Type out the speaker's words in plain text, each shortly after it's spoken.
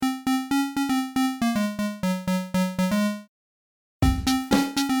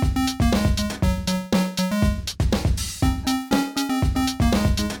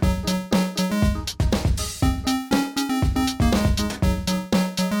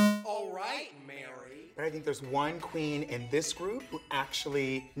But I think there's one queen in this group who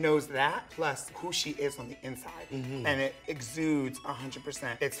actually knows that, plus who she is on the inside. And it exudes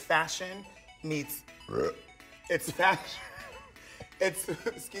 100%. It's fashion meets... It's fashion. It's,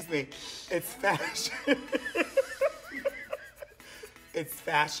 excuse me, it's fashion. It's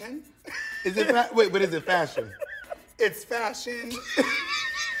fashion. Is it, wait, but is it fashion? It's fashion.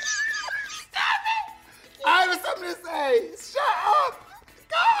 I have something to say. Shut up.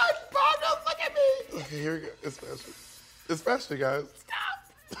 God, Bob, don't look at me. Okay, here we go. It's fashion. It's fashion, guys.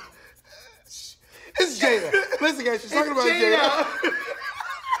 Stop. It's Jada. Listen, guys, she's talking about Jada.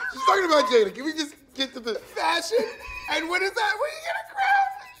 She's talking about Jada. Can we just get to the Fashion? And what is that? What are you gonna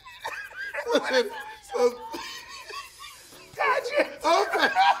grab? listen? So, Pageant.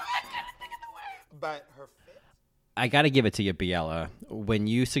 okay. But her fit. I got to give it to you, Biella. When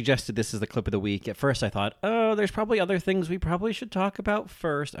you suggested this as the clip of the week, at first I thought, oh, there's probably other things we probably should talk about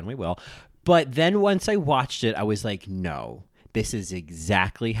first, and we will. But then once I watched it, I was like, no, this is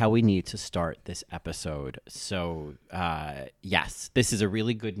exactly how we need to start this episode. So, yes, this is a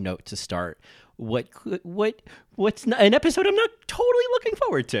really good note to start. What's an episode I'm not totally looking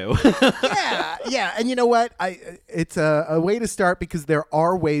forward to. Yeah, and you know what? It's a way to start because there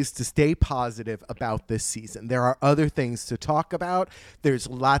are ways to stay positive about this season. There are other things to talk about. There's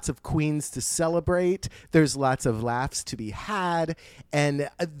lots of queens to celebrate. There's lots of laughs to be had, and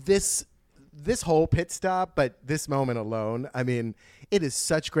this whole pit stop, but this moment alone, I mean, it is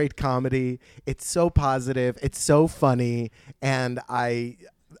such great comedy. It's so positive. It's so funny, and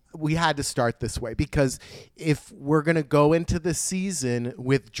we had to start this way because if we're going to go into the season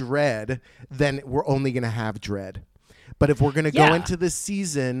with dread, then we're only going to have dread. But if we're going to go into the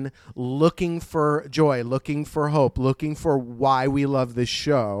season looking for joy, looking for hope, looking for why we love this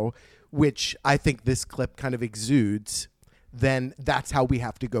show, which I think this clip kind of exudes, then that's how we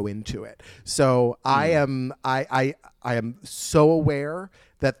have to go into it. So I am so aware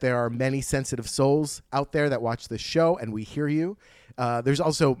that there are many sensitive souls out there that watch this show, and we hear you. There's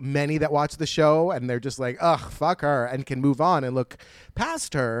also many that watch the show and they're just like, ugh, fuck her, and can move on and look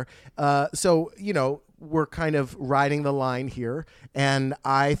past her. So, you know, we're kind of riding the line here. And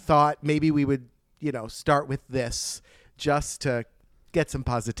I thought maybe we would, you know, start with this just to get some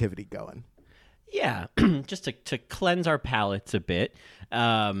positivity going. Yeah, just to cleanse our palates a bit.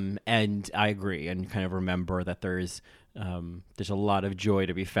 And I agree and kind of remember that there's a lot of joy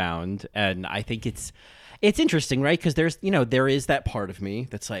to be found. And I think it's interesting, right? Because there is that part of me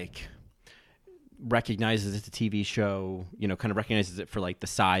that's like recognizes it's a TV show, kind of recognizes it for like the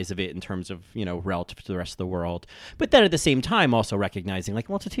size of it in terms of, relative to the rest of the world. But then at the same time, also recognizing like,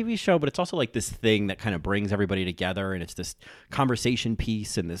 well, it's a TV show, but it's also like this thing that kind of brings everybody together, and it's this conversation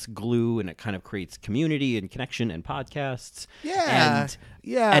piece and this glue, and it kind of creates community and connection and podcasts. Yeah.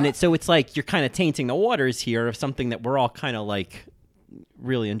 And it's like you're kind of tainting the waters here of something that we're all kind of like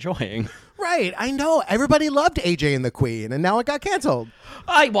really enjoying. Right. I know. Everybody loved AJ and the Queen, and now it got canceled.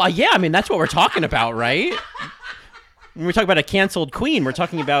 That's what we're talking about, right? When we talk about a canceled queen, we're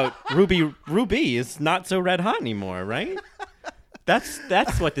talking about Ruby is not so red hot anymore, right? That's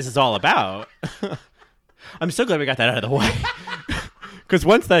what this is all about. I'm so glad we got that out of the way. Because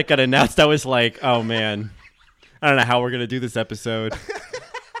once that got announced, I was like, oh, man, I don't know how we're going to do this episode.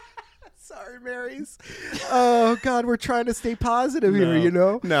 Sorry, Marys. Oh, God, we're trying to stay positive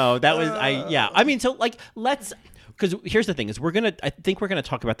here, No, that was, let's... Because here's the thing: is I think we're gonna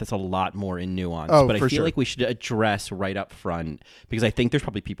talk about this a lot more in nuance. But I feel like we should address right up front, because I think there's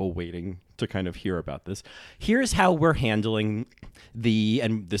probably people waiting to kind of hear about this. Here's how we're handling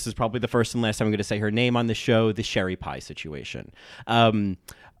and this is probably the first and last time I'm going to say her name on the show, the Sherry Pie situation.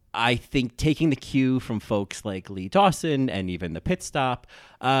 I think taking the cue from folks like Lee Dawson and even the Pit Stop,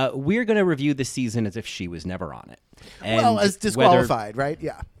 we're going to review this season as if she was never on it. And as disqualified, right?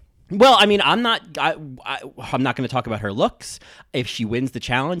 Yeah. Well, I mean, I'm not going to talk about her looks. If she wins the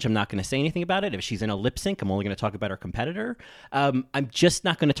challenge, I'm not going to say anything about it. If she's in a lip sync, I'm only going to talk about her competitor. I'm just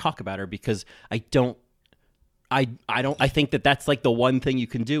not going to talk about her because I think that's like the one thing you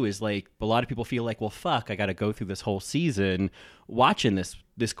can do is like a lot of people feel like, well, fuck, I got to go through this whole season watching this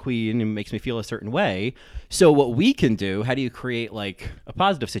queen, and it makes me feel a certain way. So what we can do, how do you create like a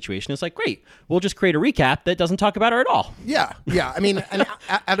positive situation? Is like, great, we'll just create a recap that doesn't talk about her at all. Yeah. I mean, and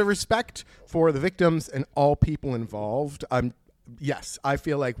out of respect for the victims and all people involved, yes, I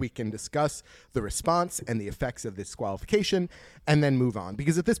feel like we can discuss the response and the effects of this disqualification and then move on.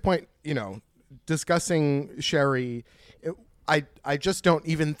 Because at this point, discussing Sherry, I just don't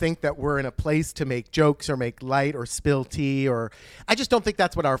even think that we're in a place to make jokes or make light or spill tea, or I just don't think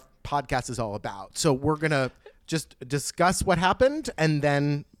that's what our podcast is all about. So we're going to just discuss what happened and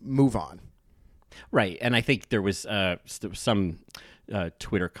then move on. Right, and I think there was some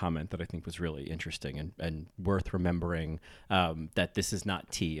Twitter comment that I think was really interesting and worth remembering, that this is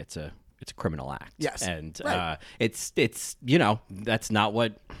not tea; it's a criminal act. Yes, and right. it's that's not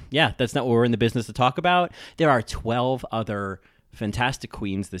what we're in the business to talk about. There are 12 other fantastic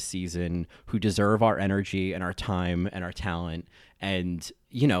queens this season who deserve our energy and our time and our talent, and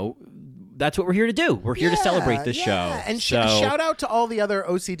that's what we're here to do. We're here to celebrate this show. And shout out to all the other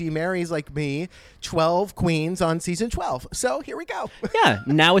OCD Marys like me, 12 queens on season 12. So here we go. Yeah,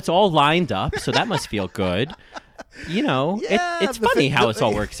 now it's all lined up, so that must feel good. It's funny how this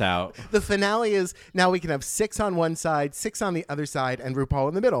all works out. The finale is now we can have 6 on one side, 6 on the other side, and RuPaul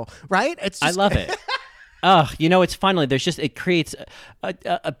in the middle, right? I love it. It's finally, it creates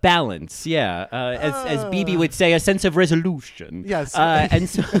a balance. Yeah. As BB would say, a sense of resolution. Yes. And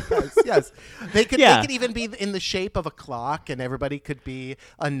so yes. They could even be in the shape of a clock, and everybody could be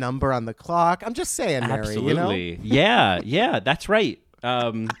a number on the clock. I'm just saying, Mary. Absolutely. Yeah, that's right.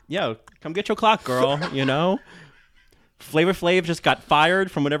 Come get your clock, girl. Flavor Flav just got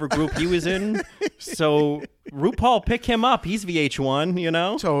fired from whatever group he was in. So RuPaul, pick him up. He's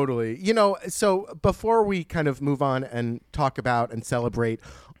VH1, Totally. So before we kind of move on and talk about and celebrate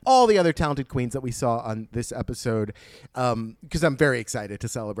all the other talented queens that we saw on this episode, because I'm very excited to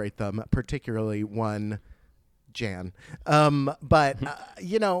celebrate them, particularly one, Jan.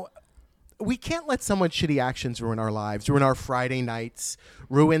 We can't let someone's shitty actions ruin our lives, ruin our Friday nights,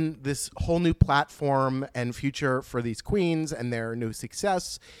 ruin this whole new platform and future for these queens and their new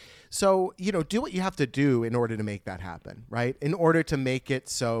success. So, do what you have to do in order to make that happen, right? In order to make it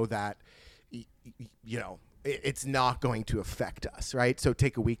so that, it's not going to affect us, right? So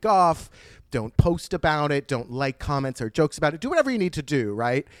take a week off, don't post about it, don't like comments or jokes about it, do whatever you need to do,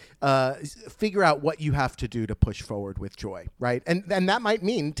 right? Figure out what you have to do to push forward with joy, right? And that might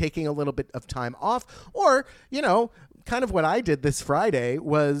mean taking a little bit of time off, or, kind of what I did this Friday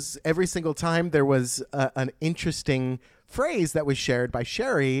was every single time there was an interesting phrase that was shared by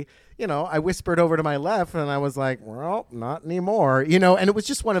Sherry, I whispered over to my left and I was like, well, not anymore, and it was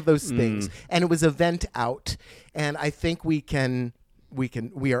just one of those things. And it was a vent out. And I think we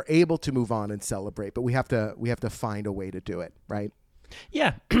are able to move on and celebrate, but we have to find a way to do it. Right.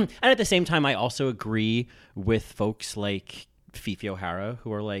 Yeah. And at the same time, I also agree with folks like Fifi O'Hara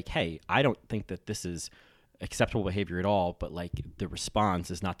who are like, hey, I don't think that this is acceptable behavior at all. But like the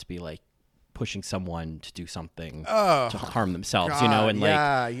response is not to be like, pushing someone to do something to harm themselves, God,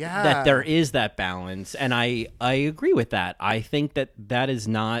 that there is that balance. And I agree with that. I think that is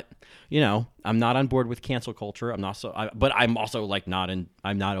not, I'm not on board with cancel culture. But I'm also like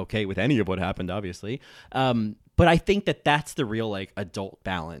I'm not okay with any of what happened, obviously. But I think that's the real like adult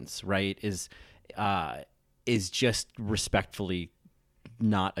balance, right? Is just respectfully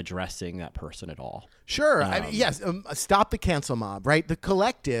not addressing that person at all. Sure. Yes. Stop the cancel mob, right? The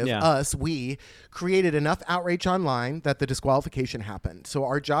collective, us, we created enough outrage online that the disqualification happened. So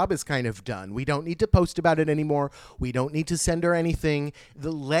our job is kind of done. We don't need to post about it anymore. We don't need to send her anything.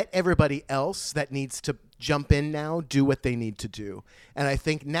 Let everybody else that needs to jump in now do what they need to do. And I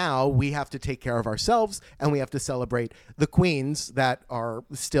think now we have to take care of ourselves and we have to celebrate the queens that are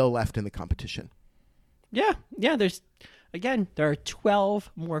still left in the competition. Yeah. There are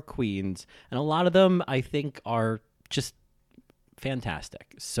 12 more queens, and a lot of them I think are just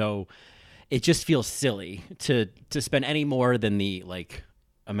fantastic. So it just feels silly to spend any more than the like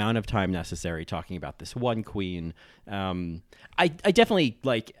amount of time necessary talking about this one queen. I definitely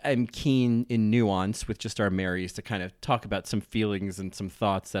like am keen in nuance with just our Marys to kind of talk about some feelings and some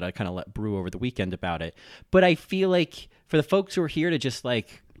thoughts that I kind of let brew over the weekend about it. But I feel like for the folks who are here to just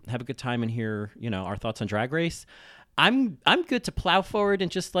like have a good time and hear, our thoughts on Drag Race, I'm good to plow forward and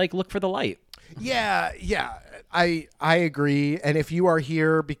just like look for the light. Yeah, I agree. And if you are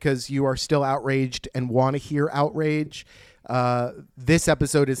here because you are still outraged and want to hear outrage, this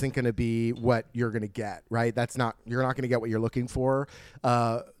episode isn't going to be what you're going to get, right? You're not going to get what you're looking for.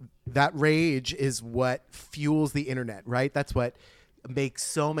 That rage is what fuels the internet, right? That's what makes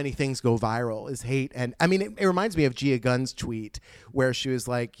so many things go viral is hate. And I mean, it reminds me of Gia Gunn's tweet where she was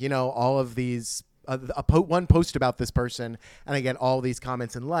like, all of these one post about this person and I get all these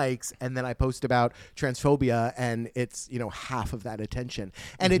comments and likes, and then I post about transphobia and it's half of that attention,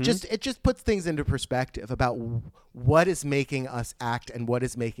 and it just puts things into perspective about what is making us act and what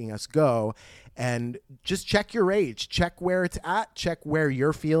is making us go. And just check your rage, check where it's at, check where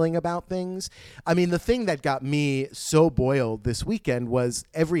you're feeling about things. I mean, the thing that got me so boiled this weekend was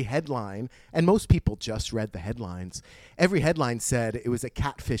every headline, and most people just read the headlines. Every headline said it was a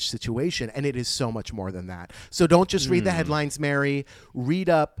catfish situation, and it is so much more than that. So don't just read the headlines, Mary. Read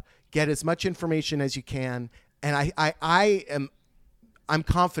up, get as much information as you can. And I'm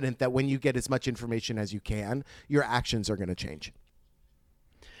confident that when you get as much information as you can, your actions are going to change.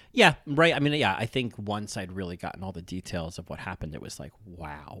 Yeah, right. I mean, yeah, I think once I'd really gotten all the details of what happened, it was like,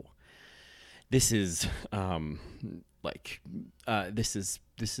 wow, this is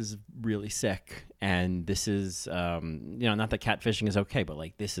this is really sick, and this is not that catfishing is okay, but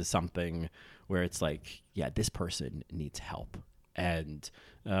like this is something where it's like, yeah, this person needs help, and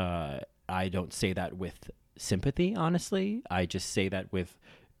I don't say that with sympathy, honestly. I just say that with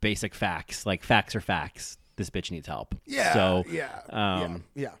basic facts. Like, facts are facts. This bitch needs help. Yeah. So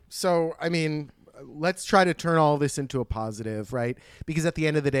yeah. So I mean, let's try to turn all this into a positive, right? Because at the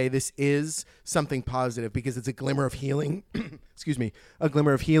end of the day, this is something positive because it's a glimmer of healing. Excuse me, a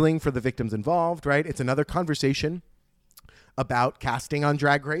glimmer of healing for the victims involved, right? It's another conversation about casting on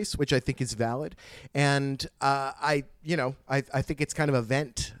Drag Race, which I think is valid. And I think it's kind of a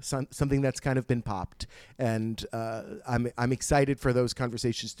vent, something that's kind of been popped. And I'm excited for those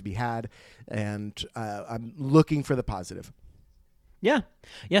conversations to be had. And I'm looking for the positive. Yeah.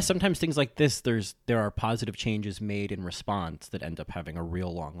 Sometimes things like this, there are positive changes made in response that end up having a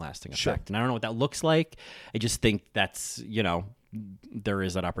real long-lasting effect. Sure. And I don't know what that looks like. I just think that's, there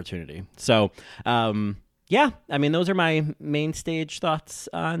is that opportunity. So, yeah, I mean, those are my main stage thoughts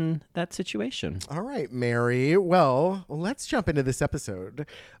on that situation. All right, Mary. Well, let's jump into this episode.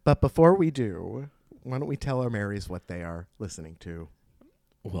 But before we do, why don't we tell our Marys what they are listening to?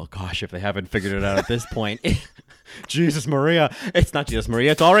 Well, gosh, if they haven't figured it out at this point. Jesus Maria. It's not Jesus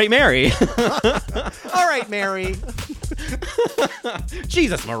Maria. It's All Right, Mary. All right, Mary.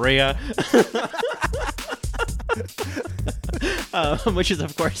 Jesus Maria. Which is,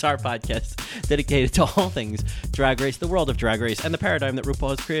 of course, our podcast dedicated to all things Drag Race, the world of Drag Race, and the paradigm that RuPaul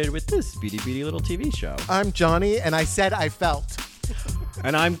has created with this beady little TV show. I'm Johnny, and I said I felt.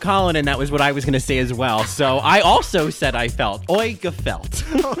 And I'm Colin, and that was what I was going to say as well. So I also said I felt. Oiga felt.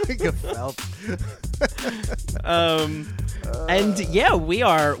 Oiga felt. And yeah, we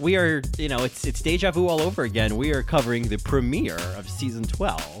are, it's deja vu all over again. We are covering the premiere of season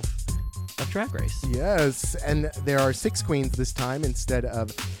 12 of Drag Race. Yes, and there are 6 queens this time instead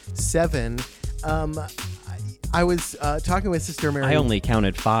of 7. I was talking with Sister Mary. I only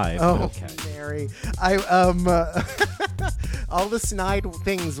counted 5. Oh, okay. Mary. All the snide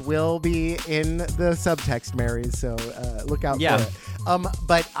things will be in the subtext, Mary, so look out for it.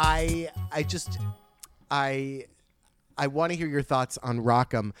 But I want to hear your thoughts on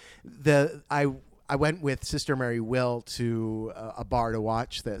Rockham. I went with Sister Mary Will to a bar to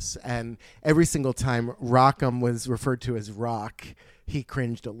watch this, and every single time Rockham was referred to as Rock, he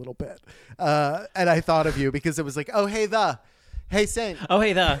cringed a little bit. And I thought of you because it was like, oh, hey, Saint. Oh,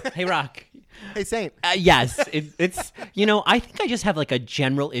 hey, Rock. Hey, Saint. Yes, it's, I think I just have like a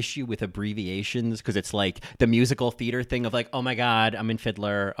general issue with abbreviations because it's like the musical theater thing of like, oh my God, I'm in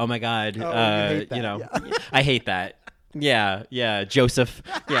Fiddler. Oh my God. You hate that. Yeah. I hate that. Yeah. Joseph.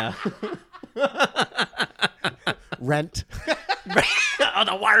 Yeah. Rent. Oh,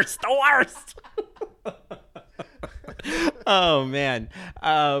 the worst. Oh man.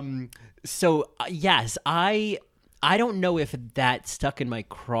 Yes, I don't know if that stuck in my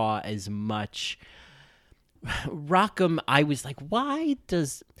craw as much. Rockham, I was like, why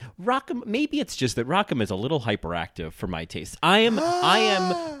does Rockham? Maybe it's just that Rockham is a little hyperactive for my taste. I am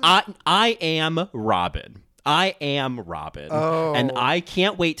Robin. I am Robin. Oh. And I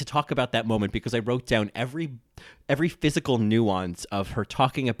can't wait to talk about that moment because I wrote down every physical nuance of her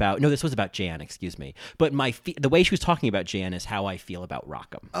talking about. No, this was about Jan, excuse me. But the way she was talking about Jan is how I feel about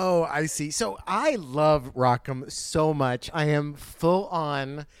Rockham. Oh, I see. So I love Rockham so much. I am full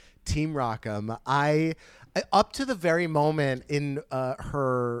on Team Rockham. I up to the very moment in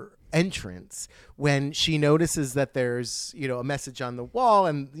her entrance when she notices that there's a message on the wall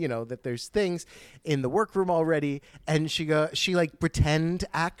and that there's things in the workroom already, and she pretend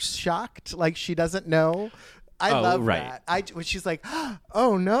acts shocked like she doesn't know. I love that. When she's like,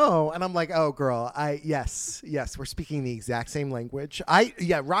 oh no, and I'm like, oh girl, yes, we're speaking the exact same language.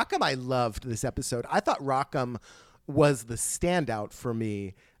 Rockham, I loved this episode. I thought Rockham was the standout for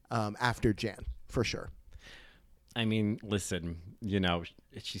me after Jan, for sure. I mean, listen,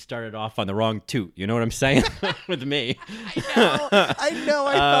 she started off on the wrong toot. You know what I'm saying? With me. I know.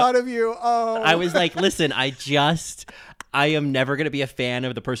 I thought of you. Oh. I was like, listen, I am never going to be a fan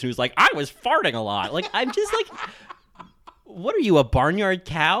of the person who's like, I was farting a lot. Like, I'm just like, what are you, a barnyard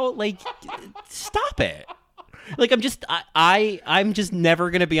cow? Like, stop it. Like, I'm just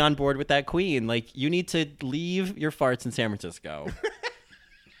never going to be on board with that queen. Like, you need to leave your farts in San Francisco.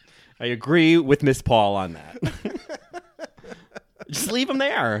 I agree with Miss Paul on that. Just leave him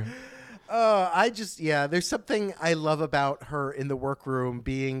there. There's something I love about her in the workroom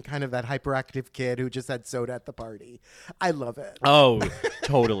being kind of that hyperactive kid who just had soda at the party. I love it. Oh,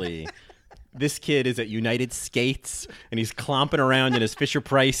 totally. This kid is at United Skates, and he's clomping around in his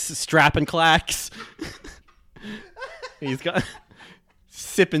Fisher-Price strap and clacks. He's got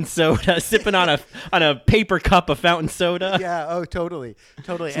sipping on a paper cup of fountain soda. Yeah. Oh, totally.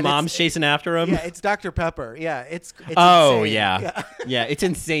 His mom's chasing after him. Yeah, it's Dr. Pepper. Yeah, it's oh insane. yeah, it's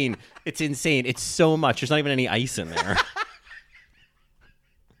insane. It's insane. It's so much. There's not even any ice in there.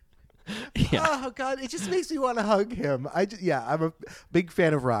 Yeah. Oh God, it just makes me want to hug him. I'm a big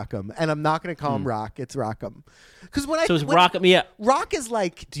fan of Rockham, and I'm not going to call him Rock. It's Rockham. Because Rockham. Yeah, Rock is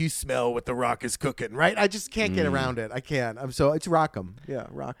like, do you smell what the Rock is cooking? Right? I just can't get around it. I can't. So it's Rockham. Yeah,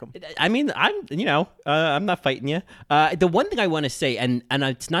 Rockham. I mean, I'm not fighting you. The one thing I want to say, and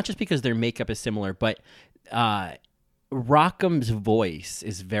it's not just because their makeup is similar, but Rockham's voice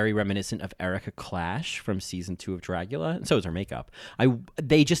is very reminiscent of Erica Clash from season 2 of Dragula, and so is her makeup.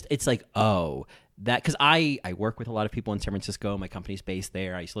 It's like, oh, that, because I work with a lot of people in San Francisco. My company's based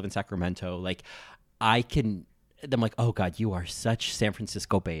there. I used to live in Sacramento. Like, I'm like, oh God, you are such San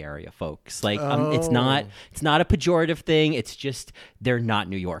Francisco Bay Area folks. Like, it's not a pejorative thing. It's just they're not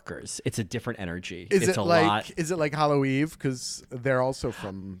New Yorkers. It's a different energy. Is it like Hollow Eve? Because they're also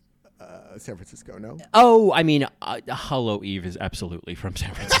from San Francisco, no? Oh, I mean, Hollow Eve is absolutely from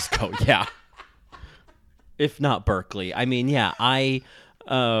San Francisco, yeah. If not Berkeley. I mean, yeah, if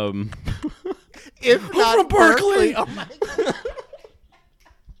not from Berkeley. Oh my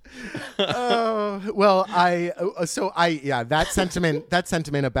God. Well, that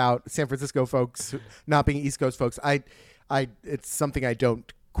sentiment about San Francisco folks not being East Coast folks, it's something I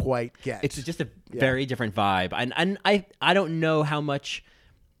don't quite get. It's just a very different vibe, and I don't know how much.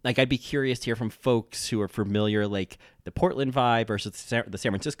 Like, I'd be curious to hear from folks who are familiar, like the Portland vibe versus the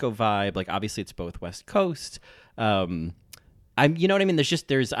San Francisco vibe. Like, obviously, it's both West Coast. You know what I mean?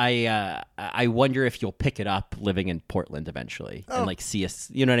 I wonder if you'll pick it up living in Portland eventually and like see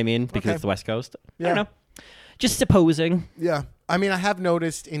us. You know what I mean? Because it's the West Coast. Yeah. I don't know. Just supposing. Yeah, I mean, I have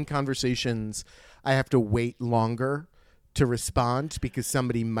noticed in conversations I have to wait longer to respond because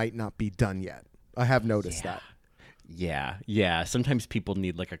somebody might not be done yet. I have noticed that. Yeah. Sometimes people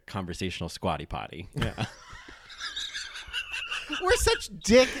need like a conversational squatty potty. Yeah. We're such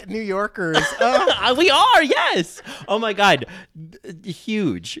dick New Yorkers. We are, yes. Oh my God,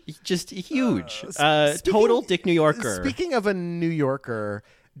 huge, just huge. Total dick New Yorker. Speaking of a New Yorker,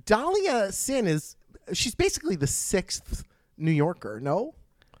 Dahlia Sin she's basically the 6th New Yorker. No.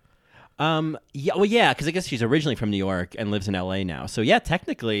 Yeah, because I guess she's originally from New York and lives in LA now. So yeah,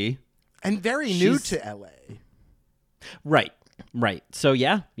 technically, and very new to LA. Right. So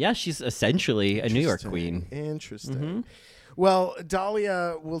yeah, she's essentially a New York queen. Interesting. Mm-hmm. Well,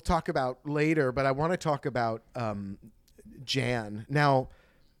 Dahlia we'll talk about later, but I want to talk about Jan. Now,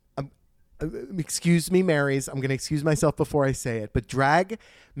 excuse me, Marys. I'm going to excuse myself before I say it, but drag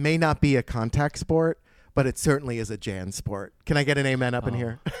may not be a contact sport, but it certainly is a Jan sport. Can I get an amen up in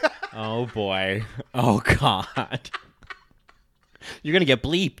here? Oh, boy. Oh, God. You're going to get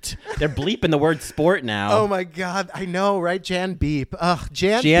bleeped. They're bleeping the word sport now. Oh, my God. I know, right? Jan Beep. Ugh,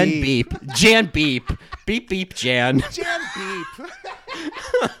 Jan Beep. Jan Beep. Beep, beep, Jan. Jan Beep.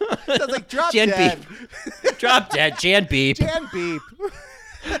 Sounds like Drop Jan Dead. Beep. Drop Dead. Jan Beep. Jan Beep.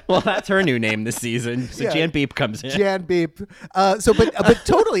 Well, that's her new name this season. So Yeah. Jan Beep comes in. Jan Beep. But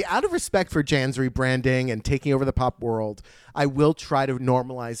totally out of respect for Jan's rebranding and taking over the pop world, I will try to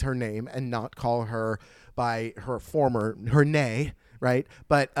normalize her name and not call her by her nay, right?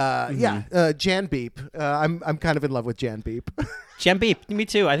 But Jan Beep. I'm kind of in love with Jan Beep. Jan Beep, me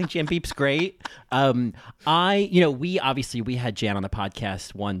too. I think Jan Beep's great. We had Jan on the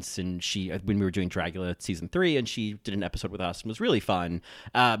podcast once, and when we were doing Dragula season 3, and she did an episode with us, and it was really fun.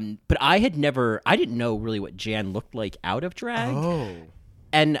 But I didn't know really what Jan looked like out of drag. Oh.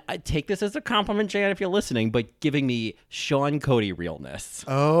 And I take this as a compliment, Jan, if you're listening, but giving me Sean Cody realness.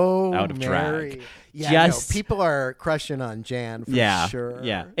 Oh, out of Mary. drag. Yeah, people are crushing on Jan for sure.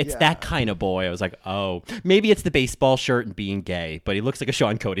 Yeah, it's that kind of boy. I was like, oh, maybe it's the baseball shirt and being gay, but he looks like a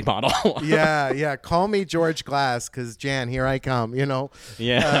Sean Cody model. Yeah. Call me George Glass, because Jan, here I come. Yeah.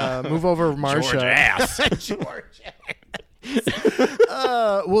 Move over, Marsha. George ass. George.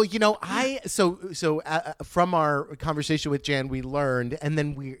 From our conversation with Jan, we learned, and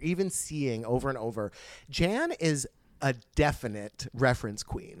then we're even seeing over and over, Jan is a definite reference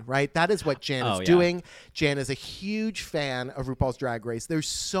queen, right? That is what Jan is doing. Jan is a huge fan of RuPaul's Drag Race. There's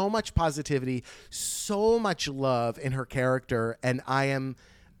so much positivity, so much love in her character, and I am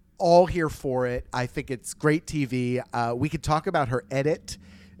all here for it. I think it's great TV. We could talk about her edit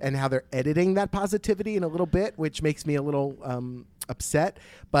and how they're editing that positivity in a little bit, which makes me a little upset.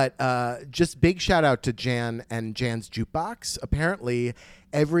 But just big shout out to Jan and Jan's Jukebox. Apparently,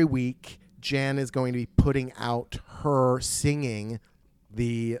 every week, Jan is going to be putting out her singing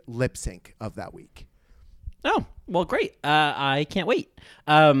the lip sync of that week. Oh, well, great. I can't wait.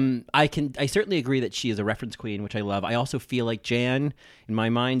 I certainly agree that she is a reference queen, which I love. I also feel like Jan, in my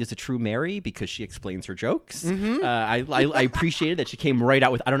mind, is a true Mary because she explains her jokes. Mm-hmm. I appreciated that she came right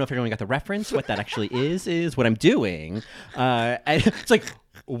out with, I don't know if everyone got the reference. What that actually is what I'm doing. And it's like,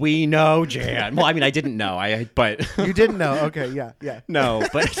 we know Jan. Well, I mean, I didn't know. But You didn't know? Okay, yeah. No,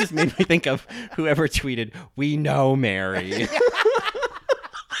 but it just made me think of whoever tweeted, "We know Mary."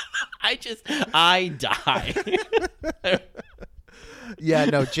 I die. Yeah,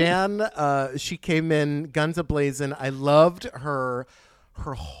 no, Jan, she came in guns a-blazing. I loved her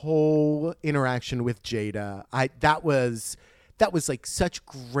whole interaction with Jada. That was like such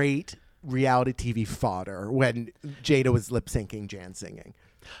great reality TV fodder when Jada was lip syncing Jan singing.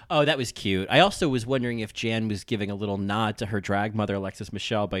 Oh, that was cute. I also was wondering if Jan was giving a little nod to her drag mother, Alexis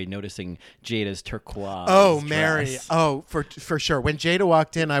Michelle, by noticing Jada's turquoise. Oh, dress. Mary. Oh, for sure. When Jada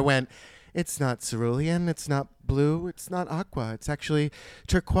walked in, I went, it's not cerulean, it's not blue, it's not aqua. It's actually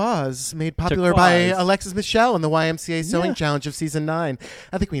turquoise, made popular by Alexis Michelle in the YMCA Sewing Challenge of Season 9.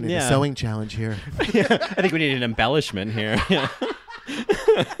 I think we need a sewing challenge here. I think we need an embellishment here.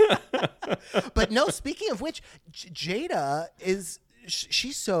 But no, speaking of which, Jada is...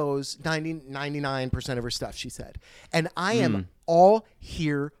 She sews 99% of her stuff, she said. And I am all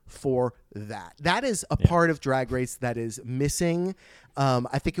here for that. That is a part of Drag Race that is missing.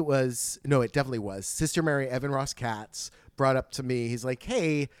 I think it definitely was. Sister Mary Evan Ross Katz brought up to me. He's like,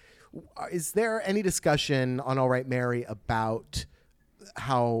 hey, is there any discussion on All Right Mary about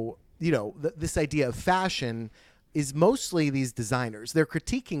how, this idea of fashion is mostly these designers. They're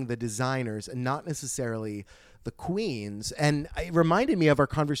critiquing the designers and not necessarily the queens. And it reminded me of our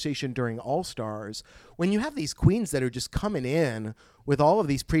conversation during All Stars when you have these queens that are just coming in with all of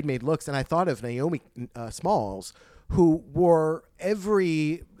these pre-made looks. And I thought of Naomi Smalls, who wore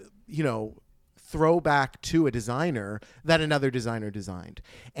every, throwback to a designer that another designer designed.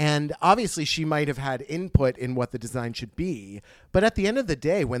 And obviously she might have had input in what the design should be. But at the end of the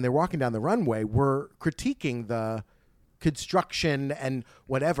day, when they're walking down the runway, we're critiquing the construction and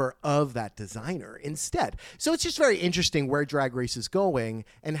whatever of that designer instead. So it's just very interesting where Drag Race is going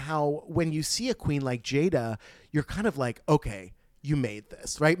and how when you see a queen like Jada, you're kind of like, okay, you made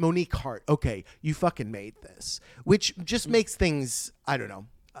this, right? Monique Hart, okay, you fucking made this, which just makes things, I don't know,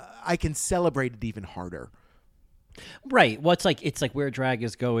 I can celebrate it even harder. Right. Well, it's like where drag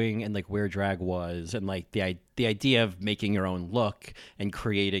is going and like where drag was, and like the idea of making your own look and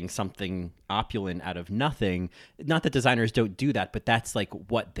creating something opulent out of nothing. Not that designers don't do that, but that's like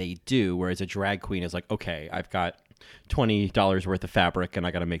what they do. Whereas a drag queen is like, okay, I've got $20 worth of fabric and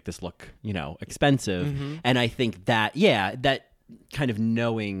I got to make this look, expensive. Mm-hmm. And I think that kind of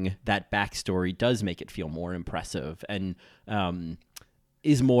knowing that backstory does make it feel more impressive and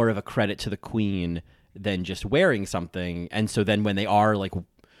is more of a credit to the queen than just wearing something. And so then when they are like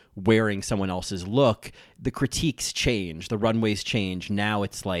wearing someone else's look, the critiques change, the runways change. Now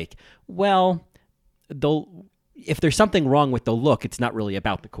it's like, well, if there's something wrong with the look, it's not really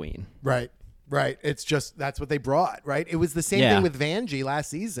about the queen. Right. It's just, that's what they brought, right? It was the same thing with Vanjie last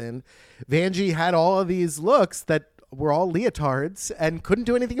season. Vanjie had all of these looks that were all leotards and couldn't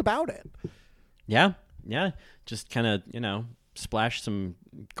do anything about it. Yeah. Just kind of, splash some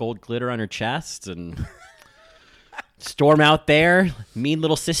gold glitter on her chest and storm out there, mean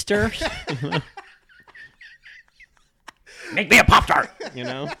little sister. Make me a Pop-Tart,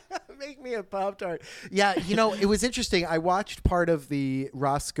 Make me a Pop-Tart. Yeah, it was interesting. I watched part of the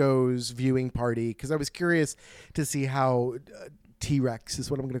Roscoe's viewing party because I was curious to see how T-Rex is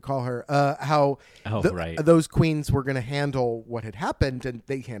what I'm going to call her, those queens were going to handle what had happened, and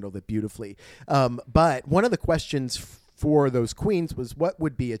they handled it beautifully. But one of the questions for those queens was what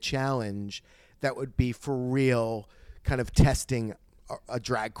would be a challenge that would be for real kind of testing a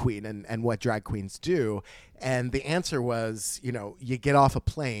drag queen and what drag queens do. And the answer was, you get off a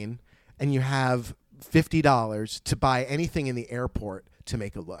plane and you have $50 to buy anything in the airport to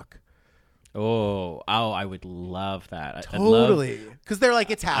make a look. Oh, I would love that. Totally. Because they're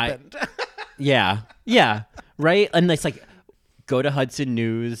like, it's happened. Yeah, right? And it's like, go to Hudson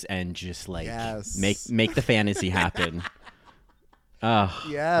News and just like make the fantasy happen. Oh,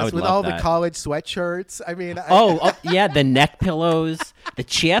 Yes, with all the college sweatshirts. I mean, yeah, the neck pillows, the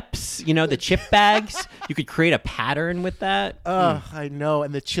chips, the chip bags. You could create a pattern with that. I know.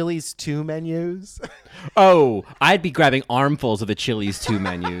 And the Chili's 2 menus. Oh, I'd be grabbing armfuls of the Chili's 2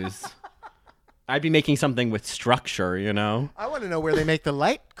 menus. I'd be making something with structure, I want to know where they make the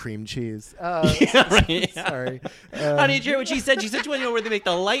light cream cheese. Yeah, right. Sorry. Honey, did you hear what she said? She said you want to know where they make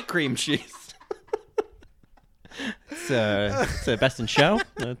the light cream cheese. It's a Best in Show.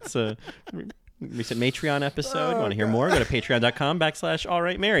 That's a recent Matreon episode. Want to hear more? Go to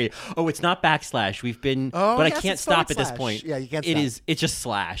patreon.com/allrightmary. Oh, it's not backslash. We've been, but I can't stop at this point. Yeah, you can't stop. It's just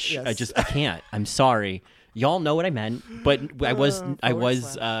slash. Yes. I can't. I'm sorry. Y'all know what I meant, but I was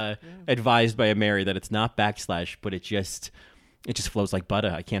advised by a Mary that it's not backslash, but it just flows like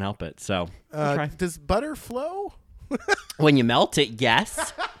butter. I can't help it. So does butter flow? When you melt it,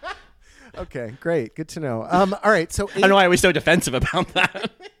 yes. Okay, great. Good to know. All right, so I don't know why I was so defensive about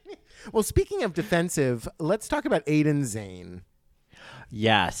that. Well, speaking of defensive, let's talk about Aiden Zane.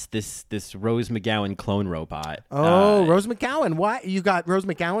 Yes, this Rose McGowan clone robot. Oh, Rose McGowan. Why you got Rose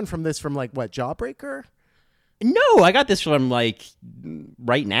McGowan from what, Jawbreaker? No, I got this from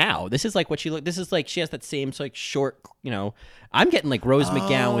right now. This is like what she look. This is like she has that same short. I'm getting like Rose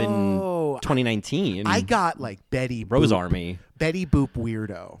McGowan 2019. I got like Betty Rose Boop, Army. Betty Boop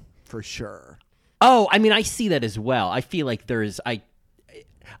weirdo for sure. Oh, I mean, I see that as well. I feel like there's I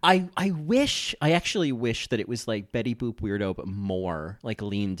actually wish that it was like Betty Boop weirdo, but more like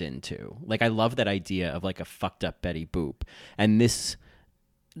leaned into. Like I love that idea of like a fucked up Betty Boop, and this.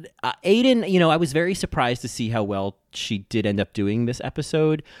 Aiden, I was very surprised to see how well she did end up doing this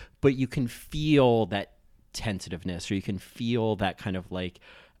episode, but you can feel that tentativeness, or you can feel that kind of like,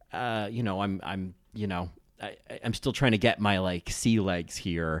 I'm still trying to get my like sea legs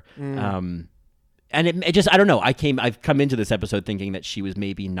here. And it just, I don't know. I've come into this episode thinking that she was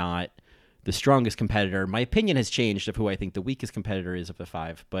maybe not the strongest competitor. My opinion has changed of who I think the weakest competitor is of the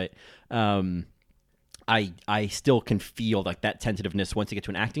 5, but, I still can feel like that tentativeness once you get to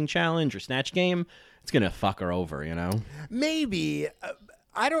an acting challenge or snatch game, it's going to fuck her over, Maybe.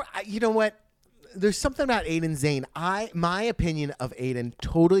 You know what? There's something about Aiden Zane. My opinion of Aiden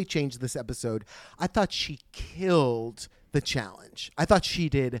totally changed this episode. I thought she killed the challenge. I thought she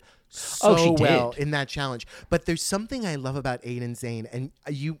did so well in that challenge. But there's something I love about Aiden Zane, and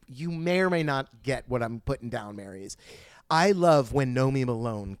you may or may not get what I'm putting down, Marys. I love when Nomi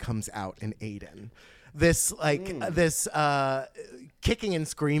Malone comes out in Aiden. This kicking and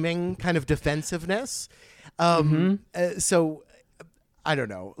screaming kind of defensiveness. So I don't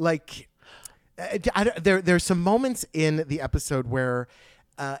know. Like there's some moments in the episode where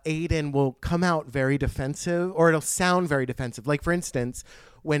Aiden will come out very defensive, or it'll sound very defensive. Like for instance,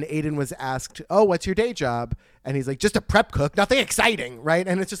 when Aiden was asked, "Oh, what's your day job?" and he's like, "Just a prep cook, nothing exciting," right?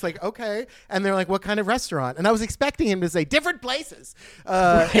 And it's just like, okay. And they're like, "What kind of restaurant?" And I was expecting him to say different places.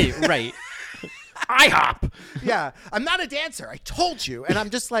 Right. IHOP. Yeah, I'm not a dancer. I told you. And I'm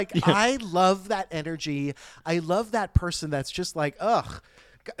just like, yeah. I love that energy. I love that person that's just like, ugh.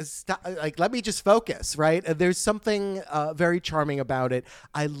 Stop, like, let me just focus, right? There's something very charming about it.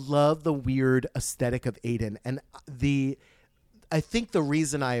 I love the weird aesthetic of Aiden. And I think the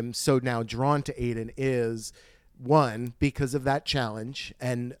reason I am so now drawn to Aiden is, one, because of that challenge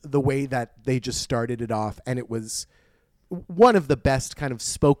and the way that they just started it off. And it was one of the best kind of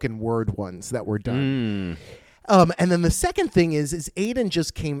spoken word ones that were done. And then the second thing is Aiden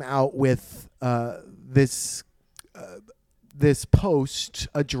just came out with this post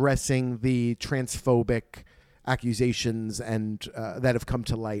addressing the transphobic accusations and that have come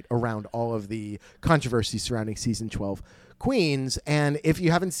to light around all of the controversy surrounding season 12 Queens. And if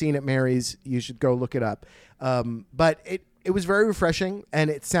you haven't seen it, Marys, you should go look it up. But it was very refreshing, and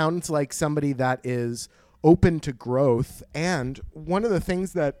it sounds like somebody that is open to growth. And one of the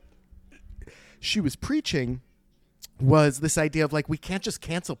things that she was preaching was this idea of like, we can't just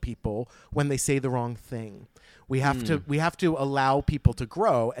cancel people when they say the wrong thing. We have to allow people to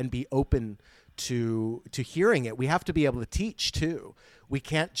grow and be open to hearing it. We have to be able to teach too. We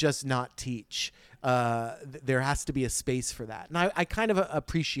can't just not teach. There has to be a space for that. And I kind of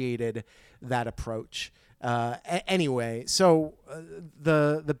appreciated that approach. Anyway, so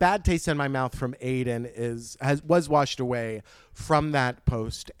the bad taste in my mouth from Aiden was washed away from that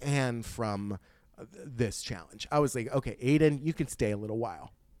post and from this challenge. I was like, okay, Aiden, you can stay a little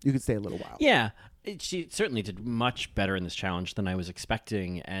while. Yeah, she certainly did much better in this challenge than I was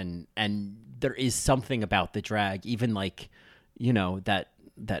expecting, and there is something about the drag, even like,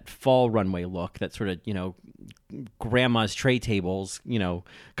 that fall runway look, that sort of, grandma's tray tables,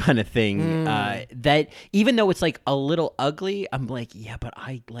 kind of thing. That even though it's like a little ugly, I'm like, yeah, but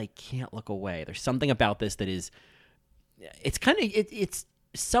I like can't look away. There's something about this that is, it's kind of it's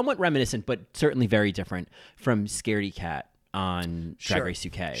somewhat reminiscent, but certainly very different from Scaredy Cat on Drag Race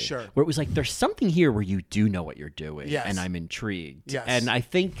UK. Sure. Where it was like, there's something here where you do know what you're doing, Yes. and I'm intrigued. Yes. And I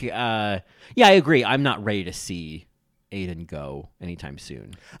think, I agree. I'm not ready to see Aiden go anytime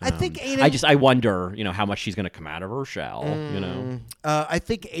soon. I think Aiden. I wonder, how much she's going to come out of her shell. I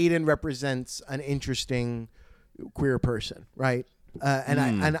think Aiden represents an interesting queer person, right?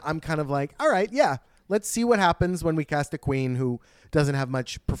 And I'm kind of like, all right, yeah, let's see what happens when we cast a queen who doesn't have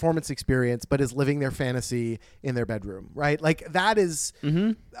much performance experience but is living their fantasy in their bedroom, right? Like that is,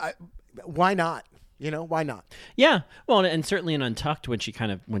 why not? Why not? Yeah. Well, and certainly in Untucked, when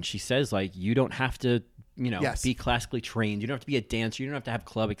she says like, you don't have to, Yes. be classically trained. You don't have to be a dancer. You don't have to have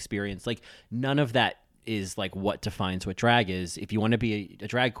club experience. Like none of that is like what defines what drag is. If you want to be a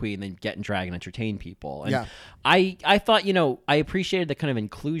drag queen, then get in drag and entertain people. And Yeah. I thought, I appreciated the kind of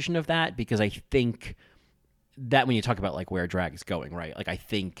inclusion of that, because I think that when you talk about like where drag is going, right? Like I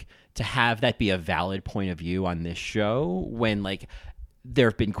think to have that be a valid point of view on this show, when like there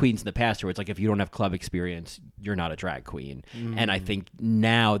have been queens in the past where it's like, if you don't have club experience, you're not a drag queen. And I think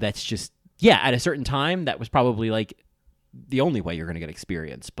now that's just, at a certain time, that was probably like the only way you're going to get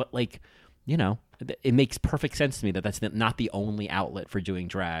experience. But like, it makes perfect sense to me that that's not the only outlet for doing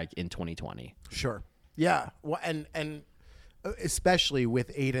drag in 2020. Sure. Yeah. Well, and especially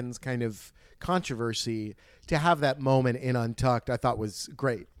with Aiden's kind of controversy, to have that moment in Untucked, I thought was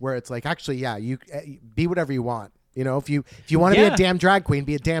great. Where it's like, actually, yeah, you be whatever you want. If you want to be a damn drag queen,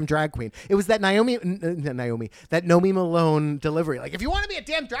 be a damn drag queen. It was that that Nomi Malone delivery. Like, if you want to be a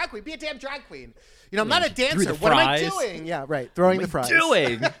damn drag queen, be a damn drag queen. I'm not a dancer. What am I doing? Yeah, right. Throwing the fries.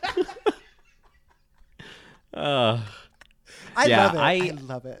 Doing. I love it. I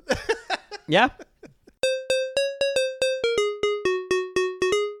love it. Yeah.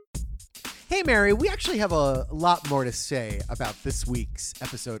 Hey, Mary, we actually have a lot more to say about this week's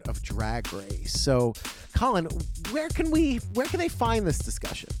episode of Drag Race. So, Colin, where can they find this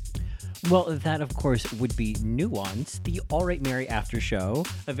discussion? Well, that, of course, would be Nuance, the All Right Mary After Show,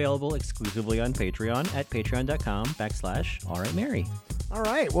 available exclusively on Patreon at patreon.com/AllRightMary. All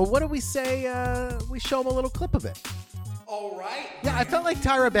right. Well, what do we say we show them a little clip of it? All right. Yeah, I felt like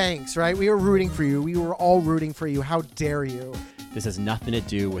Tyra Banks, right? We were rooting for you. We were all rooting for you. How dare you? This has nothing to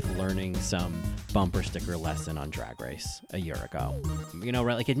do with learning some bumper sticker lesson on Drag Race a year ago.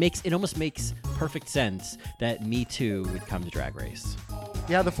 Right? Like it almost makes perfect sense that Me Too would come to Drag Race.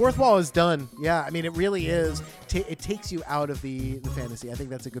 Yeah, the fourth wall is done. Yeah, I mean, it really is. It takes you out of the fantasy. I think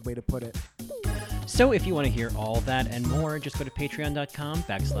that's a good way to put it. So if you want to hear all that and more, just go to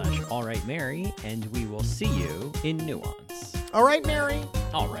patreon.com/AllRightMary, and we will see you in Nuance. All right, Mary.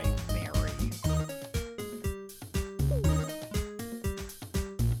 All right, Mary.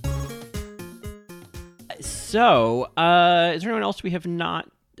 So, is there anyone else we have not?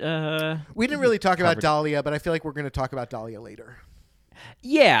 We didn't really talk about Dahlia, but I feel like we're going to talk about Dahlia later.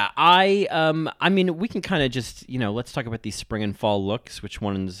 Yeah, I mean, we can kind of just, let's talk about these spring and fall looks. Which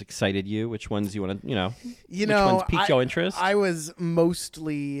ones excited you? Which ones you want to, which ones piqued your interest? I was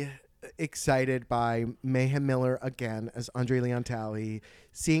mostly excited by Mayhem Miller again as Andre Leon Talley.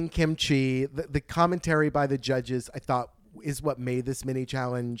 Seeing Kim Chi, the commentary by the judges, I thought is what made this mini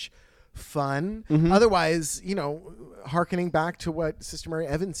challenge fun. Otherwise, hearkening back to what Sister Mary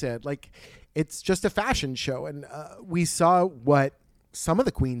Evans said, like it's just a fashion show, and we saw what some of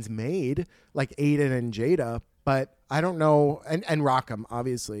the queens made, like Aiden and Jada, but I don't know, and Rockham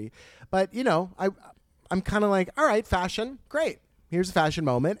obviously, but I'm kind of like, all right, fashion, great. Here's a fashion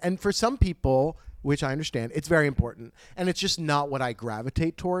moment, and for some people, which I understand, it's very important, and it's just not what I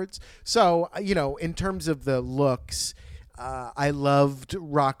gravitate towards. So in terms of the looks, I loved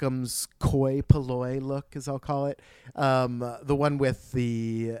Rockham's coy Paloi look, as I'll call it. The one with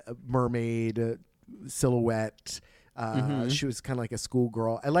the mermaid silhouette. She was kind of like a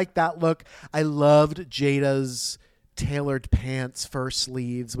schoolgirl. I liked that look. I loved Jada's tailored pants, fur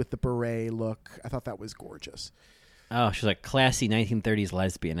sleeves with the beret look. I thought that was gorgeous. Oh, she was like classy 1930s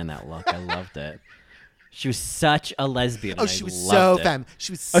lesbian in that look. I loved it. She was such a lesbian. Oh, she was so femme.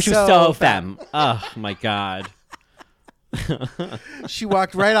 She was so femme. Oh, my God. She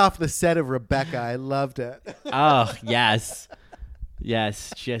walked right off the set of Rebecca. I loved it. Oh, yes.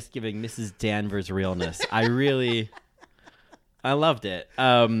 Yes, just giving Mrs. Danvers realness. I loved it.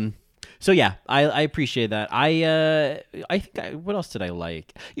 So yeah, I appreciate that. I think what else did I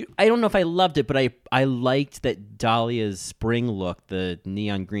like? I don't know if I loved it, but I liked that Dahlia's spring look, the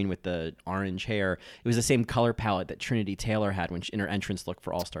neon green with the orange hair. It was the same color palette that Trinity Taylor had in her entrance look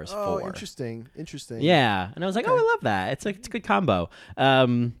for All Stars 4. Interesting. Yeah, and I was like, oh, I love that. It's a good combo.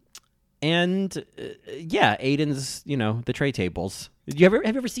 And Aiden's, the tray tables. Have you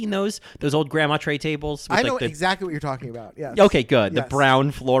ever seen those old grandma tray tables? With I know exactly what you're talking about. Yes. Okay, good. Yes. The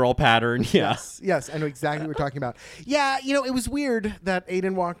brown floral pattern. Yeah. Yes, I know exactly what you're talking about. Yeah, it was weird that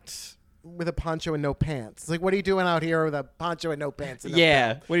Aiden walked with a poncho and no pants. It's like, what are you doing out here with a poncho and no pants? What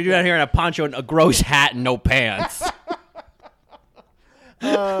are you doing out here in a poncho and a gross hat and no pants?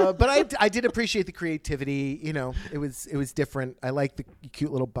 But I did appreciate the creativity. It was different. I like the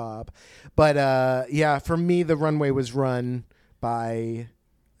cute little bob. But for me, the runway was run by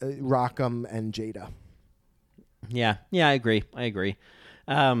Rockham and Jada. Yeah, I agree.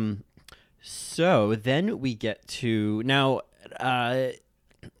 So then we get to now.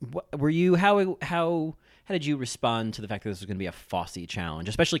 Were you how did you respond to the fact that this was going to be a Fosse challenge,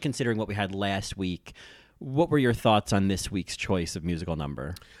 especially considering what we had last week? What were your thoughts on this week's choice of musical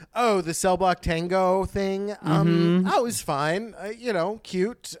number? Oh, the Cell Block Tango thing. It was fine.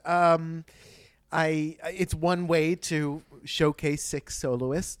 Cute. It's one way to showcase 6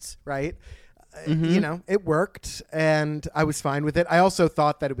 soloists, right? It worked, and I was fine with it. I also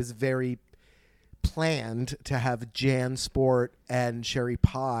thought that it was very planned to have Jan Sport and Sherry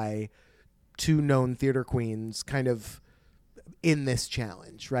Pie, 2 known theater queens, kind of in this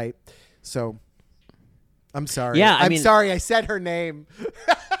challenge, right? So I'm sorry. Yeah, I'm sorry I said her name.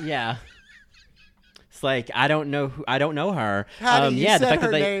 Yeah. It's like I don't know her. Patty, you said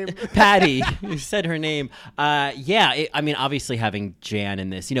her name. Patty, you said her name. Obviously having Jan in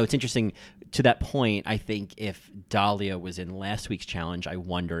this, it's interesting to that point. I think if Dahlia was in last week's challenge, I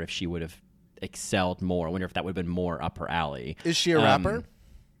wonder if she would have excelled more. I wonder if that would have been more up her alley. Is she a rapper?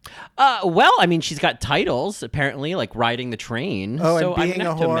 She's got titles apparently, like Riding the Train. Oh, so and being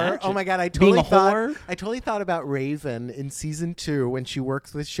a whore. Oh my God, I totally thought about Raven in season 2 when she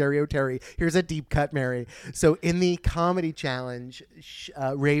works with Sherry O'Terry. Here's a deep cut, Mary. So in the comedy challenge,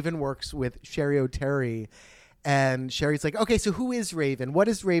 Raven works with Sherry O'Terry, and Sherry's like, "Okay, so who is Raven? What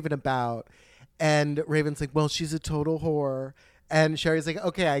is Raven about?" And Raven's like, "Well, she's a total whore." And Sherry's like,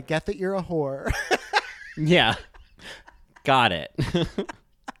 "Okay, I get that you're a whore." Yeah, got it.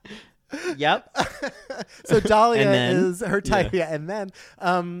 Yep. So Dahlia is her type. Yeah. And then,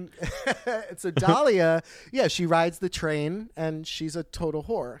 so Dahlia, she rides the train and she's a total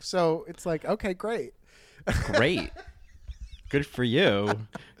whore. So it's like, okay, great. Great. Good for you.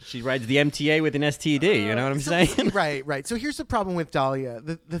 She rides the MTA with an STD. You know what I'm saying? Right. So here's the problem with Dahlia.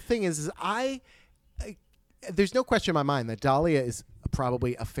 The thing is there's no question in my mind that Dahlia is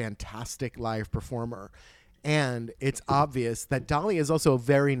probably a fantastic live performer. And it's obvious that Dahlia is also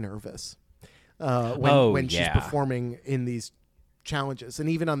very nervous when she's performing in these challenges. And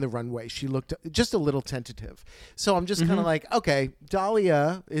even on the runway, she looked just a little tentative. So I'm just kind of like, okay,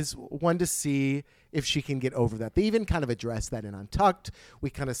 Dahlia is one to see if she can get over that. They even kind of address that in Untucked. We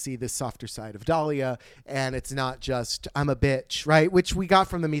kind of see the softer side of Dahlia, and it's not just, I'm a bitch, right? Which we got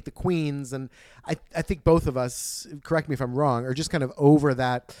from the Meet the Queens. And I think both of us, correct me if I'm wrong, are just kind of over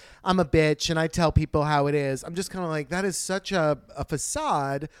that, I'm a bitch and I tell people how it is. I'm just kind of like, that is such a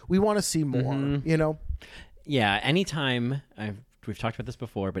facade. We want to see more, Yeah, anytime, we've talked about this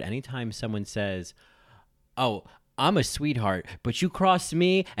before, but anytime someone says, oh, I'm a sweetheart, but you cross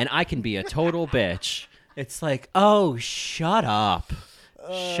me and I can be a total bitch. It's like, oh, shut up.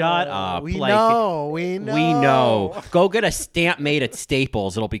 Shut up. We know. We know. Go get a stamp made at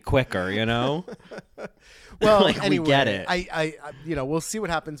Staples. It'll be quicker, Well, anyway, we get it. I we'll see what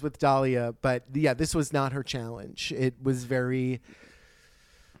happens with Dahlia, but yeah, this was not her challenge. It was very,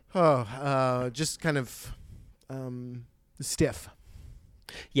 just kind of stiff.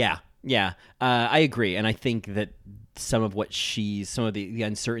 Yeah. I agree. And I think that some of the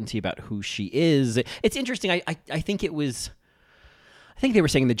uncertainty about who she is, it's interesting. I think they were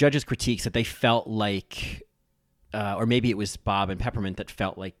saying in the judges' critiques that they felt like, or maybe it was Bob and Peppermint that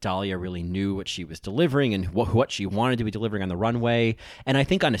felt like Dahlia really knew what she was delivering and what she wanted to be delivering on the runway. And I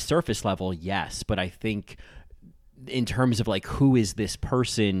think on a surface level, yes. But I think in terms of like, who is this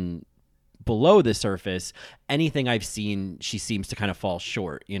person below the surface, anything I've seen, she seems to kind of fall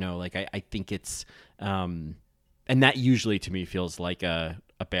short. I think it's, and that usually to me feels like a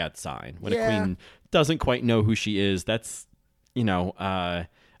bad sign. When a queen doesn't quite know who she is, that's, I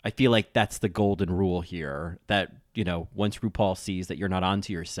feel like that's the golden rule here, that once RuPaul sees that you're not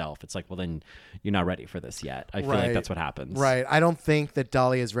onto yourself, it's like, well, then you're not ready for this yet. I feel like that's what happens. Right. I don't think that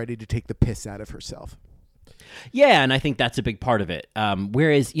Dahlia is ready to take the piss out of herself. Yeah, and I think that's a big part of it.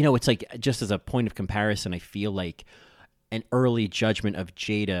 Whereas, it's like, just as a point of comparison, I feel like an early judgment of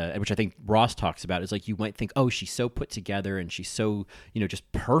Jada, which I think Ross talks about, is like, you might think, oh, she's so put together and she's so,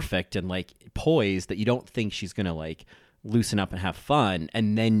 just perfect and like poised that you don't think she's going to like loosen up and have fun.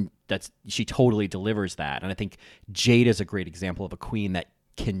 And then she totally delivers that. And I think Jada's a great example of a queen that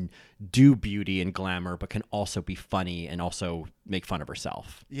can do beauty and glamour, but can also be funny and also make fun of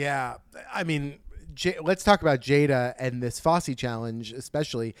herself. Yeah. I mean, let's talk about Jada and this Fosse challenge,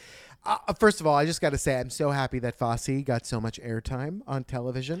 especially. First of all, I just got to say, I'm so happy that Fosse got so much airtime on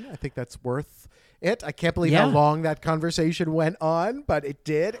television. I think that's worth it. I can't believe how long that conversation went on, but it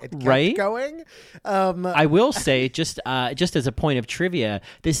did. It kept going. I will say, just as a point of trivia,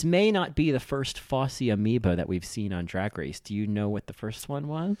 this may not be the first Fosse amoeba that we've seen on Drag Race. Do you know what the first one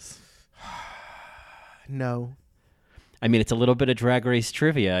was? No. I mean, it's a little bit of Drag Race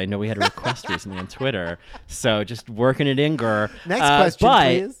trivia. I know we had a request recently on Twitter, so just working it in, Gur. Next question,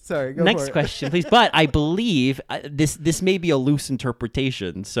 please. Sorry, go next for it. question, please. But I believe this may be a loose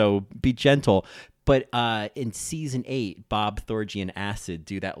interpretation, so be gentle. But in season 8, Bob, Thorgy, and Acid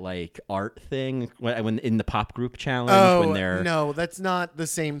do that like art thing when in the pop group challenge. When they're no, that's not the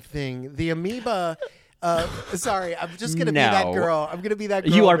same thing. The amoeba. Sorry, I'm just gonna be that girl. I'm gonna be that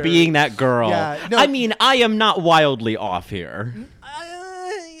girl. You are being that girl. Yeah, no. I mean, I am not wildly off here.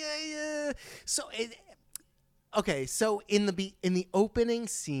 So, okay. So in the opening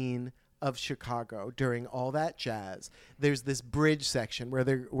scene of Chicago, during all that jazz, there's this bridge section where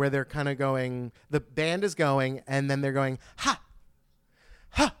they're kind of going. The band is going, and then they're going ha,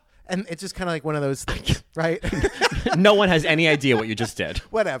 ha. And it's just kind of like one of those things, right? No one has any idea what you just did.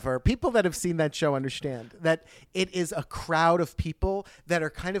 Whatever. People that have seen that show understand that it is a crowd of people that are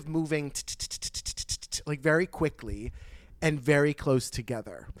kind of moving like very quickly and very close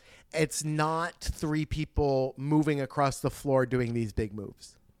together. It's not 3 people moving across the floor doing these big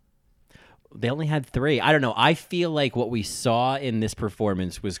moves. They only had 3. I don't know. I feel like what we saw in this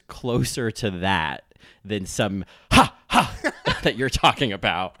performance was closer to that than some ha ha that you're talking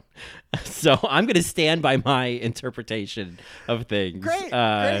about. So I'm going to stand by my interpretation of things. Great.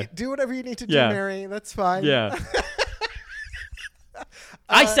 Do whatever you need to do, Mary. That's fine. Yeah.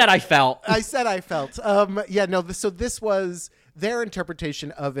 I said I felt. So this was their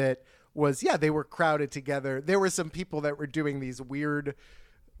interpretation of it was, they were crowded together. There were some people that were doing these weird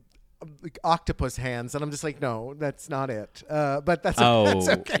octopus hands, and I'm just like, no, that's not it. But that's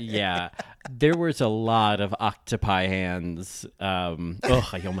okay. Yeah. There was a lot of octopi hands. I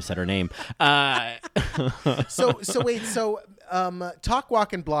almost said her name. So talk,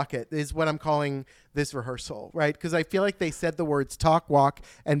 walk, and block it is what I'm calling this rehearsal, right? Because I feel like they said the words talk, walk,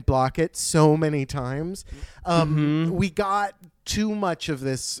 and block it so many times. We got too much of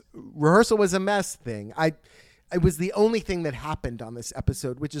this rehearsal was a mess thing. It was the only thing that happened on this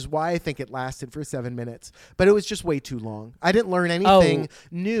episode, which is why I think it lasted for 7 minutes. But it was just way too long. I didn't learn anything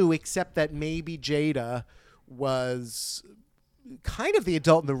new except that maybe Jada was kind of the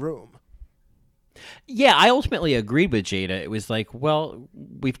adult in the room. Yeah, I ultimately agreed with Jada. It was like, well,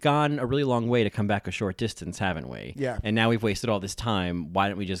 we've gone a really long way to come back a short distance, haven't we? Yeah. And now we've wasted all this time. Why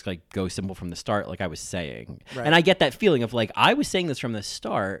don't we just like go simple from the start, like I was saying? Right. And I get that feeling of like, I was saying this from the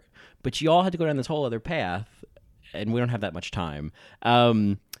start, but you all had to go down this whole other path. And we don't have that much time.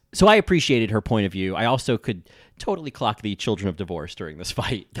 So I appreciated her point of view. I also could totally clock the children of divorce during this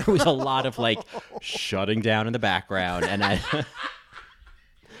fight. There was a lot of like shutting down in the background. And there's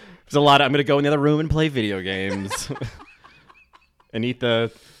a lot of, I'm going to go in the other room and play video games and eat the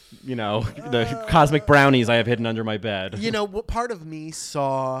cosmic brownies I have hidden under my bed. What part of me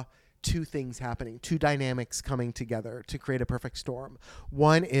saw 2 things happening, 2 dynamics coming together to create a perfect storm.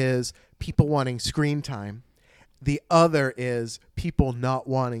 One is people wanting screen time. The other is people not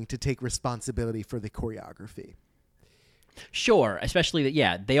wanting to take responsibility for the choreography. Sure, especially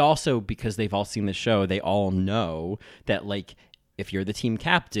that, they also, because they've all seen the show, they all know that, like, if you're the team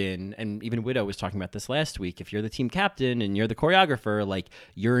captain, and even Widow was talking about this last week, if you're the team captain and you're the choreographer, like,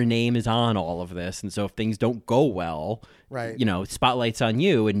 your name is on all of this. And so if things don't go well, right, spotlight's on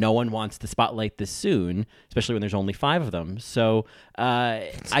you, and no one wants to spotlight this soon, especially when there's only 5 of them. So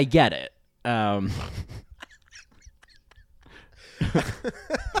I get it.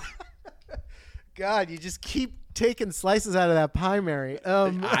 God, you just keep taking slices out of that pie, Mary.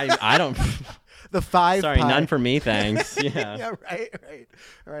 I don't. the 5 Sorry, pie. none for me, thanks. Yeah. Yeah,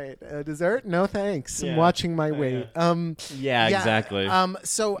 right. Dessert? No, thanks. Yeah. I'm watching my weight. Yeah, exactly.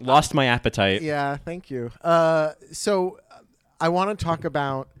 So Lost my appetite. yeah, thank you. So I want to talk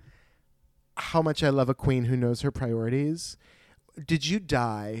about how much I love a queen who knows her priorities. Did you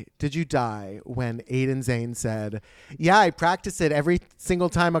die when Aiden Zane said, "Yeah, I practiced it every single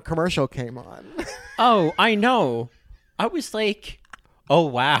time a commercial came on"? Oh, I know. I was like, oh,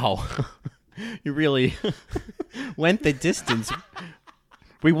 wow. You really went the distance.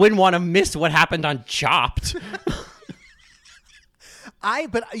 We wouldn't want to miss what happened on Chopped.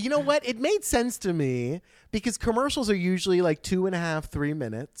 But you know what? It made sense to me because commercials are usually like 2.5, 3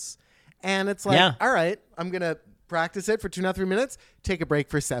 minutes. And it's like, Yeah. all right, I'm going to practice it for 2.5, 3 minutes, take a break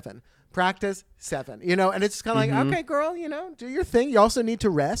for 7. Practice 7, and it's kind of like, okay, girl, do your thing. You also need to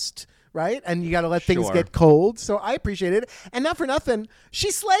rest, right? And you got to let things Sure. get cold. So I appreciate it. And not for nothing,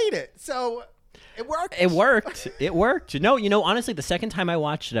 she slayed it. So it worked. It worked. No, honestly, the second time I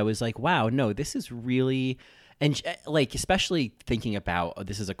watched it, I was like, wow, no, this is really, and like, especially thinking about,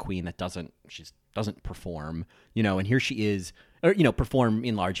 this is a queen that doesn't perform, and here she is, or, perform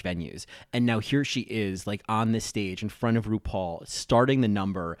in large venues. And now here she is, like, on this stage in front of RuPaul, starting the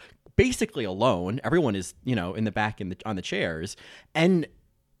number basically alone. Everyone is, in the back on the chairs. And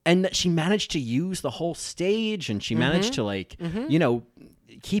she managed to use the whole stage, and she managed to, like,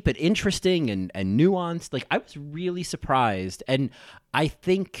 keep it interesting and nuanced. Like, I was really surprised. And I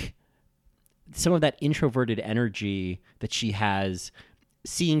think some of that introverted energy that she has,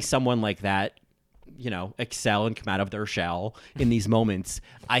 seeing someone like that, excel and come out of their shell in these moments,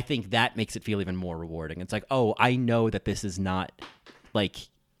 I think that makes it feel even more rewarding. It's like, oh, I know that this is not, like,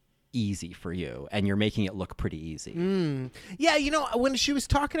 easy for you, and you're making it look pretty easy. Yeah, when she was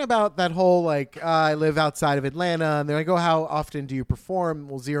talking about that whole, like, I live outside of Atlanta, and they're like, oh, how often do you perform?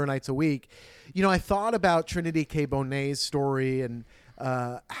 Well, 0 nights a week. I thought about Trinity K. Bonet's story and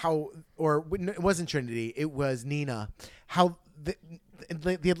it wasn't Trinity, it was Nina, how the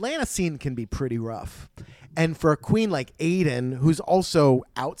Atlanta scene can be pretty rough. And for a queen like Aiden, who's also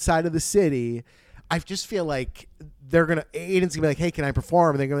outside of the city, I just feel like Aiden's gonna be like, hey, can I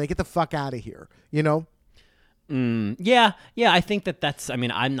perform? And they're gonna get the fuck out of here, Yeah. I think that's,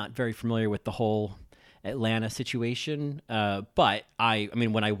 I'm not very familiar with the whole Atlanta situation, but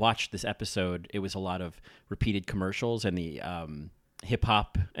when I watched this episode, it was a lot of repeated commercials, and the hip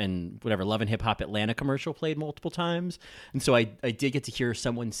hop and whatever Love and Hip Hop Atlanta commercial played multiple times. And so I did get to hear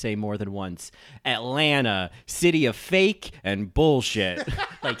someone say more than once, Atlanta, city of fake and bullshit,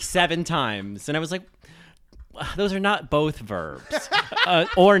 like 7 times. And I was like, those are not both verbs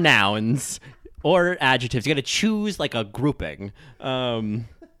or nouns or adjectives. You got to choose like a grouping.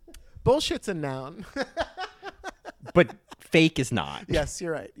 Bullshit's a noun. But fake is not. Yes,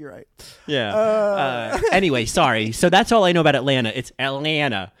 you're right. Yeah. Anyway, sorry. So that's all I know about Atlanta. It's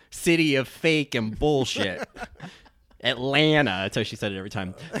Atlanta, city of fake and bullshit. Atlanta. That's how she said it every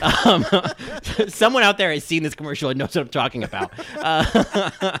time. Someone out there has seen this commercial and knows what I'm talking about.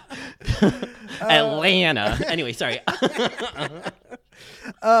 Atlanta. Anyway, sorry.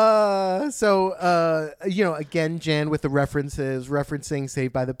 Again, Jan with the referencing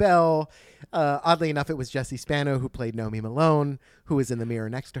Saved by the Bell. Oddly enough, it was Jessie Spano who played Nomi Malone, who was in the mirror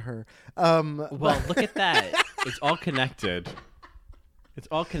next to her. Well, look at that. It's all connected.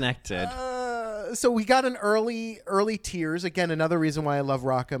 So we got an early tears. Again, another reason why I love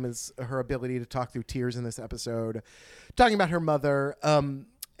Rockham is her ability to talk through tears in this episode, talking about her mother,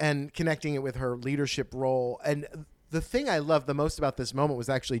 and connecting it with her leadership role. And the thing I loved the most about this moment was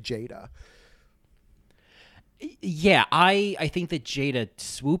actually Jada. Yeah, I think that Jada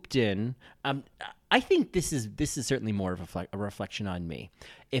swooped in. I think this is certainly more of a reflection on me.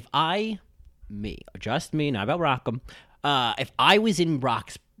 Just me, not about Rockham. If I was in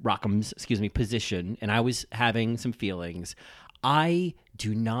Rockham's position and I was having some feelings, I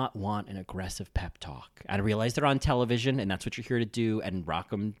do not want an aggressive pep talk. I realize they're on television and that's what you're here to do, and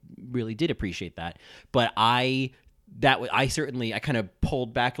Rockham really did appreciate that. But I kind of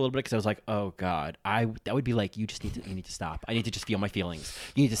pulled back a little bit because I was like, oh God, that would be like, you need to stop. I need to just feel my feelings.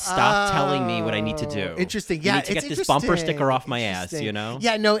 You need to stop telling me what I need to do. Interesting. You Yeah, need to get this bumper sticker off my ass,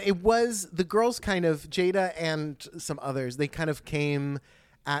 Yeah, no, it was the girls kind of, Jada and some others, they kind of came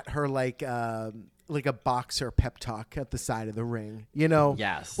at her like a boxer pep talk at the side of the ring,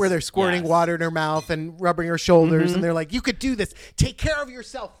 Yes. where they're squirting water in her mouth and rubbing her shoulders, and they're like, you could do this. Take care of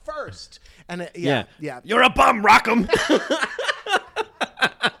yourself first. And yeah. You're a bum, Rockham.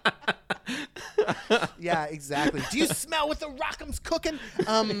 Yeah, exactly. Do you smell what the Rockham's cooking?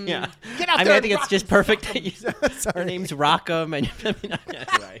 Yeah. Get out there. I think it's just perfect that Sorry. your name's Rockham, and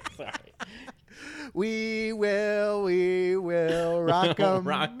anyway, sorry. We will rock 'em.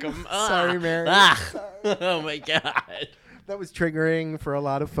 Rock 'em. Sorry, Mary. Oh my God. That was triggering for a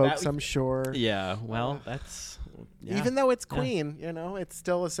lot of folks, was- I'm sure. Yeah. Well, that's yeah. Even though it's Queen, it's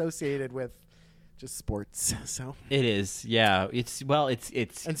still associated with just sports. So It is. Yeah. It's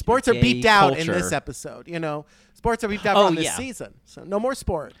and sports are gay beeped out in culture. this episode. Sports are beeped out Oh, on this yeah. season. So no more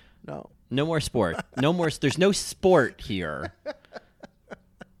sport. No. No more sport. No more. There's no sport here.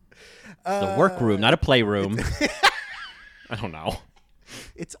 It's the workroom, not a playroom. I don't know.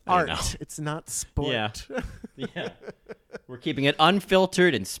 It's I don't art. know. It's not sport. Yeah. Yeah. We're keeping it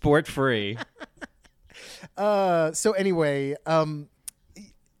unfiltered and sport free. So anyway,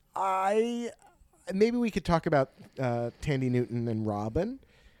 maybe we could talk about Tandy Newton and Robin.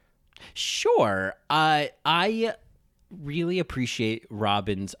 Sure. I really appreciate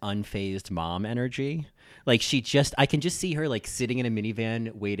Robin's unfazed mom energy. Like I can just see her like sitting in a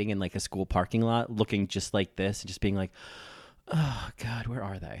minivan waiting in like a school parking lot looking just like this and just being like, oh God, where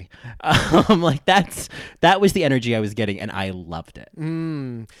are they? Like that was the energy I was getting and I loved it.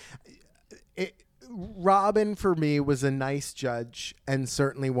 Robin for me was a nice judge and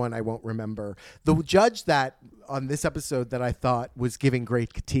certainly one I won't remember. The judge that on this episode that I thought was giving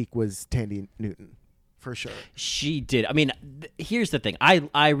great critique was Tandy Newton. For sure. She did. I mean, here's the thing.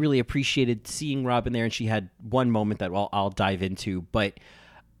 I really appreciated seeing Robin there, and she had one moment that I'll dive into. But,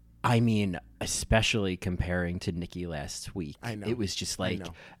 I mean, especially comparing to Nikki last week. I know. It was just I like,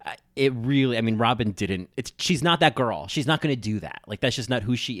 know. it really, I mean, Robin didn't, she's not that girl. She's not going to do that. Like, that's just not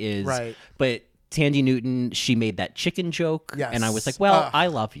who she is. Right. But Tandy Newton, she made that chicken joke, Yes. and I was like, "Well, I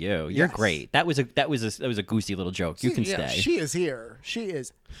love you. You're yes. great." That was a goosey little joke. You can Yeah, stay. she is here. She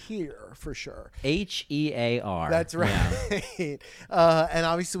is here for sure. HEAR. That's right. Yeah. And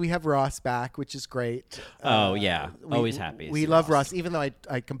obviously we have Ross back, which is great. Oh yeah, always happy. to We see love Ross, even though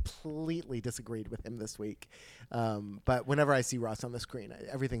I completely disagreed with him this week. But whenever I see Ross on the screen,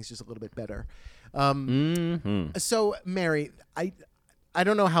 everything's just a little bit better. So, Mary, I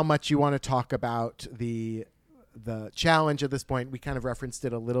don't know how much you want to talk about the challenge at this point. We kind of referenced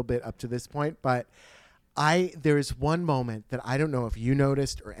it a little bit up to this point, but there is one moment that I don't know if you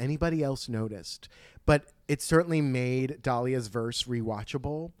noticed or anybody else noticed, but it certainly made Dahlia's verse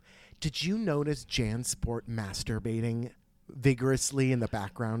rewatchable. Did you notice Jansport masturbating vigorously in the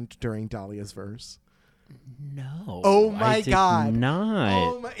background during Dahlia's verse? No. Oh my I did God!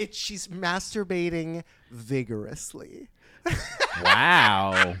 Not. She's masturbating vigorously.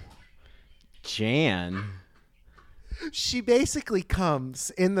 Wow. Jan. She basically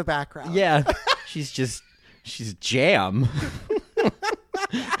comes in the background. Yeah. She's jam.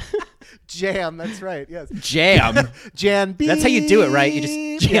 Jam, that's right. Yes. Jam. Jan beep. That's how you do it, right? You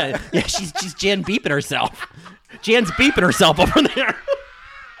just yeah, she's Jan beeping herself. Jan's beeping herself over there.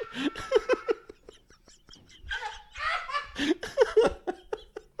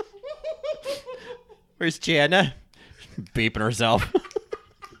 Where's Jana? Beeping herself.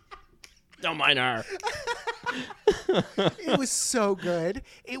 Don't mind her. It was so good.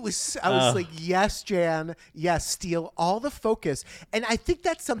 I was like, yes, Jan. Yes, steal all the focus. And I think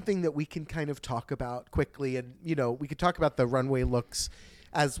that's something that we can kind of talk about quickly. And, we could talk about the runway looks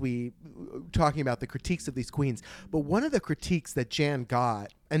as we talking about the critiques of these queens. But one of the critiques that Jan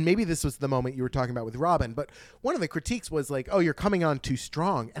got, and maybe this was the moment you were talking about with Robin, but one of the critiques was like, oh, you're coming on too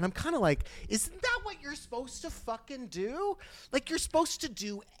strong. And I'm kind of like, isn't that what you're supposed to fucking do? Like, you're supposed to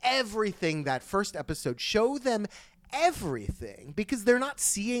do everything that first episode. Show them everything, because they're not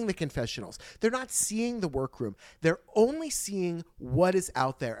seeing the confessionals. They're not seeing the workroom. They're only seeing what is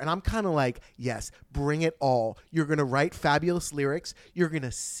out there. And I'm kind of like, yes, bring it all. You're going to write fabulous lyrics. You're going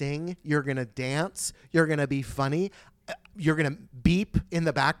to sing. You're going to dance. You're going to be funny. You're going to beep in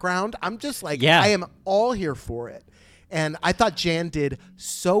the background. I'm just like, yeah. I am all here for it. And I thought Jan did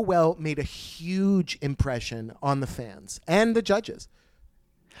so well, made a huge impression on the fans and the judges.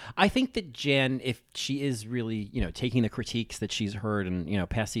 I think that Jan, if she is really, taking the critiques that she's heard in,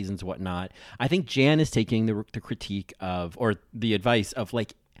 past seasons and whatnot, I think Jan is taking the critique of, or the advice of,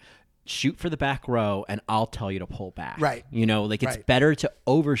 like, shoot for the back row and I'll tell you to pull back. Right. It's Right. better to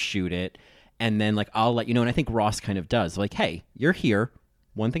overshoot it and then, like, I'll let you know. And I think Ross kind of does. Like, hey, you're here,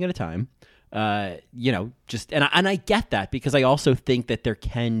 one thing at a time. And I get that, because I also think that there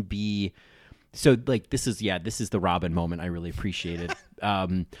can be. So, like, this is the Robin moment I really appreciated,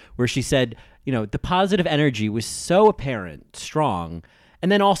 where she said, the positive energy was so apparent, strong, and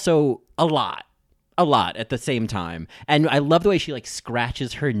then also a lot at the same time. And I love the way she, like,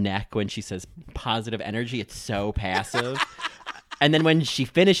 scratches her neck when she says positive energy. It's so passive. And then when she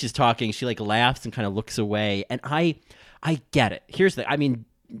finishes talking, she, like, laughs and kind of looks away. And I get it.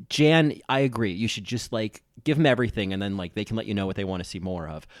 Jan, I agree. You should just like give them everything, and then like they can let you know what they want to see more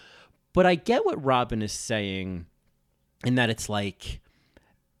of. But I get what Robin is saying, in that it's like,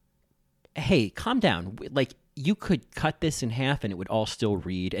 hey, calm down. Like, you could cut this in half and it would all still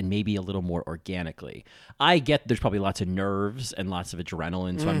read, and maybe a little more organically. I get there's probably lots of nerves and lots of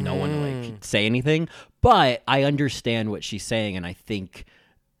adrenaline, so I'm no one to like say anything. But I understand what she's saying, and I think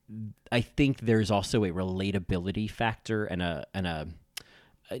there's also a relatability factor and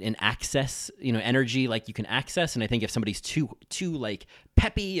an access, energy like you can access. And I think if somebody's too like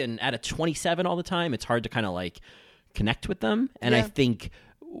peppy and at a 27 all the time, it's hard to kind of like connect with them. And I think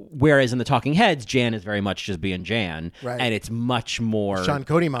whereas in the Talking Heads, Jan is very much just being Jan, right. And it's much more Sean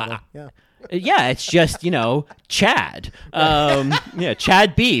Cody model. Yeah, it's just Chad.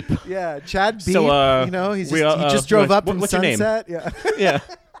 Chad Beep. Yeah, Chad Beep. So, he just drove up from what's your name? Sunset. Yeah. Yeah.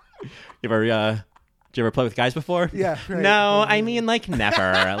 Did you ever play with guys before? Yeah. Right. No, I mean like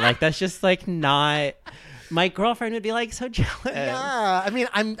never. Like that's just like not. My girlfriend would be like so jealous. Yeah, I mean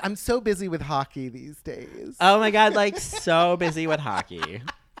I'm so busy with hockey these days. Oh my god, like so busy with hockey.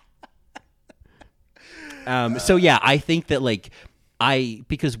 So yeah, I think that like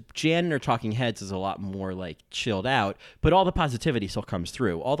because Jan and her Talking Heads is a lot more like chilled out, but all the positivity still comes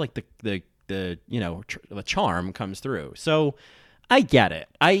through. All like the the charm comes through. So I get it.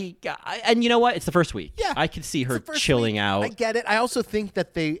 And you know what? It's the first week. Yeah, I could see her chilling out. I get it. I also think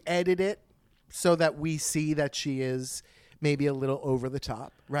that they edit it so that we see that she is maybe a little over the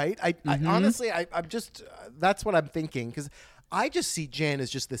top, right? I honestly, I'm just that's what I'm thinking, because I just see Jan as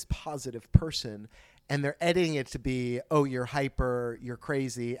just this positive person, and they're editing it to be, oh, you're hyper, you're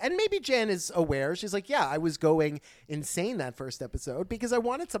crazy. And maybe Jan is aware. She's like, yeah, I was going insane that first episode because I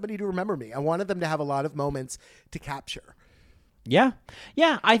wanted somebody to remember me. I wanted them to have a lot of moments to capture. Yeah.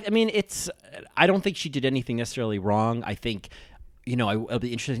 I mean, I don't think she did anything necessarily wrong. I think, it'll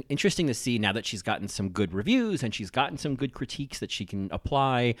be interesting to see now that she's gotten some good reviews and she's gotten some good critiques that she can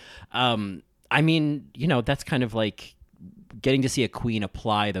apply. I mean, that's kind of like getting to see a queen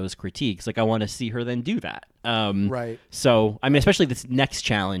apply those critiques. Like, I want to see her then do that. Right. So, I mean, especially this next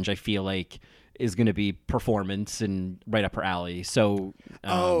challenge, I feel like is going to be performance and right up her alley. So,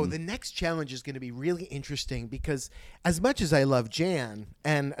 the next challenge is going to be really interesting, because as much as I love Jan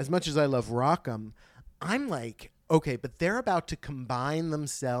and as much as I love Rockham, I'm like, okay, but they're about to combine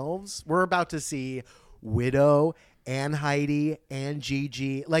themselves. We're about to see Widow and Heidi and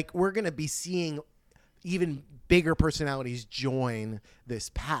Gigi. Like, we're going to be seeing even bigger personalities join this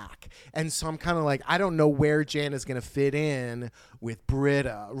pack. And so I'm kind of like, I don't know where Jan is going to fit in with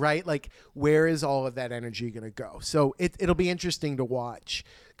Britta, right? Like, where is all of that energy going to go? So it'll be interesting to watch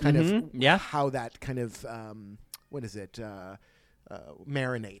kind of how that kind of,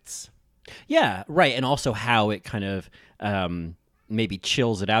 marinates. Yeah, right. And also how it kind of maybe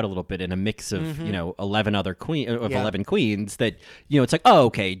chills it out a little bit in a mix of 11 other 11 queens that it's like, oh,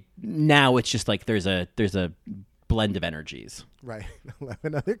 okay, now it's just like there's a blend of energies, right?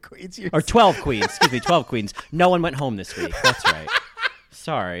 11 other queens, or 12 queens, excuse me, 12 queens. No one went home this week. That's right.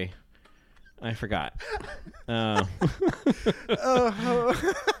 Sorry, I forgot. Oh,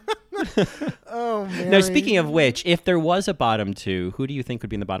 man. No, speaking of which, if there was a bottom two, who do you think would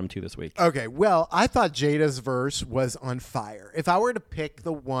be in the bottom two this week? Okay, well, I thought Jada's verse was on fire. If I were to pick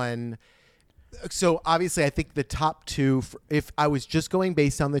the one, so obviously I think the top two, if I was just going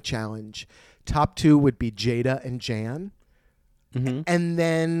based on the challenge, top two would be Jada and Jan. Mm-hmm. And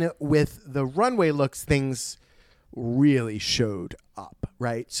then with the runway looks, things really showed up,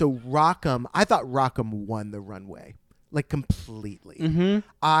 right? So Rockham, I thought Rockham won the runway. Like, completely. Mm-hmm.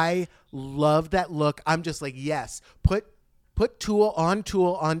 I love that look. I'm just like, yes, put Tool on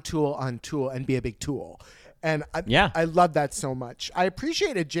Tool on Tool on Tool and be a big Tool. And I love that so much. I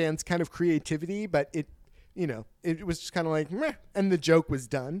appreciated Jan's kind of creativity, but it was just kind of like, meh, and the joke was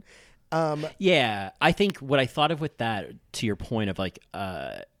done. Yeah, I think what I thought of with that, to your point of like,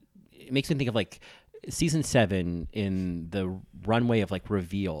 it makes me think of like season 7 in the runway of like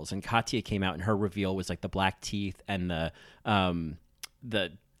reveals, and Katya came out and her reveal was like the black teeth and the thing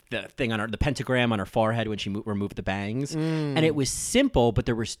on her, the pentagram on her forehead when she removed the bangs. And it was simple, but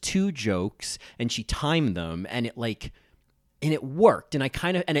there was 2 jokes and she timed them, and it worked. And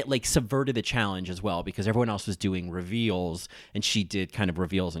it like subverted the challenge as well, because everyone else was doing reveals and she did kind of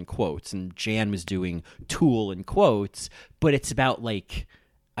reveals in quotes, and Jan was doing Tool in quotes. But it's about like,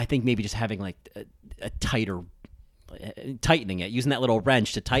 I think maybe just having like a tighter, tightening it, using that little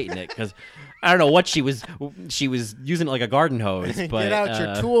wrench to tighten it, because I don't know what she was using it like a garden hose. But get out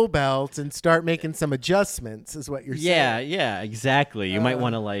your tool belt and start making some adjustments, is what you're saying. Yeah, exactly. You might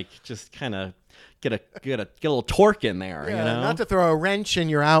want to like just kind of. get a little torque in there. Yeah, you know, not to throw a wrench in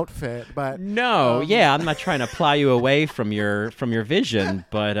your outfit, but no, yeah, I'm not trying to ply you away from your vision,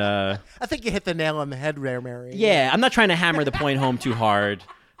 but I think you hit the nail on the head there, Mary. yeah, I'm not trying to hammer the point home too hard.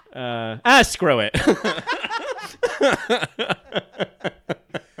 Screw it.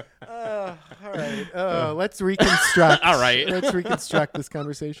 All right. Let's reconstruct. All right. Let's reconstruct this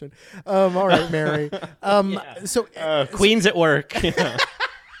conversation. All right, Mary. So Queens at work.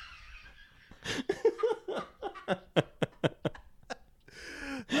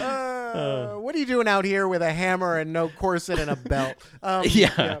 what are you doing out here with a hammer and no corset and a belt?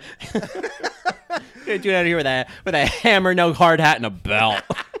 Yeah. Get you out of here with a hammer, no hard hat, and a belt.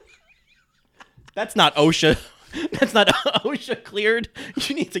 That's not OSHA. That's not OSHA cleared.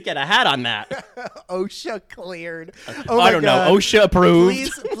 You need to get a hat on that. OSHA cleared. I don't know. OSHA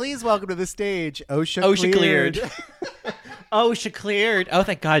approved. Please welcome to the stage. OSHA cleared. OSHA cleared. Oh,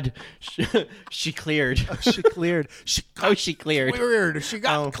 thank God. She cleared. She cleared. She cleared. Cleared. She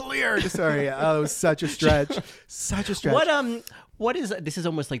got cleared. Sorry. Oh, it was such a stretch. Such a stretch. What is this? Is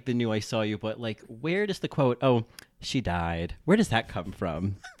almost like the new I Saw You, but like, where does the quote, "Oh, she died"? Where does that come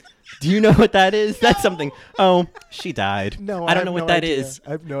from? Do you know what that is? That's something. Oh, she died. No, I don't know what that is.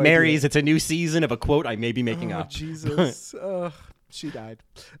 I have no Mary's. idea. It's a new season of a quote I may be making up. Jesus. She died.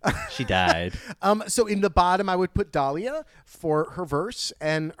 She died. So in the bottom, I would put Dahlia for her verse,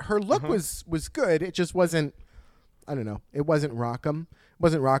 and her look was good. It just wasn't. I don't know. It wasn't Rock'em. It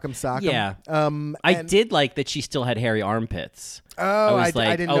wasn't Rock'em Sock'em. Yeah. I did like that she still had hairy armpits. Oh, I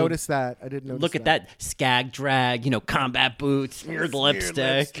didn't notice that. I didn't notice. Look at that skag drag. Combat boots, smeared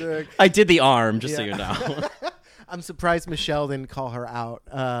lipstick. lipstick. I did the arm, just so you know. I'm surprised Michelle didn't call her out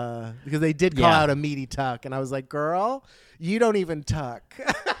because they did call out a meaty tuck, and I was like, "Girl, you don't even tuck."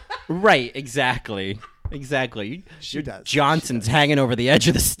 Right? Exactly. She does. Johnson's hanging over the edge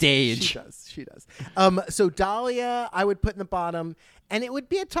of the stage. She does. So Dahlia, I would put in the bottom, and it would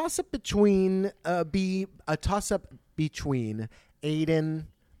be a toss up between Aiden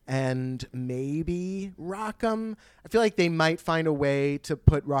and maybe Rock'em. I feel like they might find a way to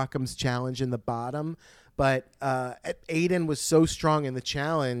put Rock'em's challenge in the bottom, but Aiden was so strong in the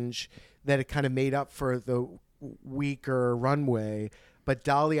challenge that it kind of made up for the weaker runway. But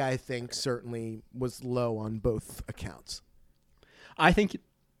Dahlia, I think, certainly was low on both accounts. I think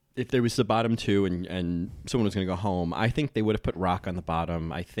if there was the bottom two and someone was going to go home, I think they would have put Rock on the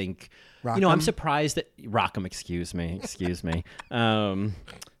bottom. I think, Rock'em? I'm surprised that Rock'em, excuse me.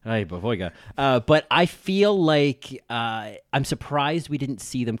 Ay, Bavoiga. But I feel like I'm surprised we didn't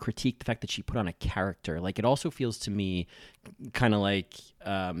see them critique the fact that she put on a character. Like, it also feels to me kind of like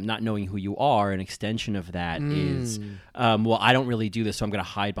not knowing who you are. An extension of that is, well, I don't really do this, so I'm going to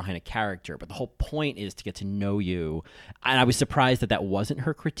hide behind a character. But the whole point is to get to know you. And I was surprised that wasn't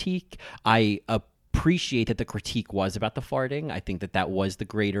her critique. I appreciate that the critique was about the farting. I think that was the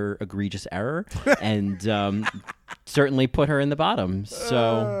greater egregious error, and certainly put her in the bottom.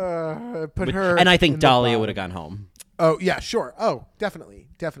 So and I think Dahlia would have gone home. Oh yeah, sure. Oh, definitely.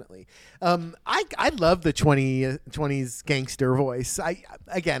 I love the 20s gangster voice.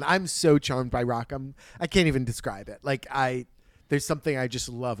 I'm so charmed by Rock'em. I can't even describe it. Like there's something I just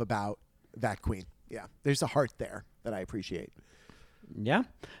love about that queen. Yeah, there's a heart there that I appreciate. Yeah.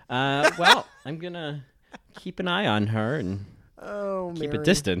 Well, I'm going to keep an eye on her and keep a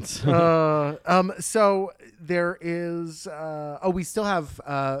distance. So there is, we still have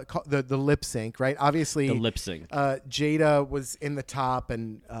the lip sync, right? Obviously. The lip sync. Jada was in the top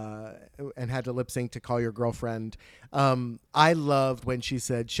and had to lip sync to Call Your Girlfriend. I loved when she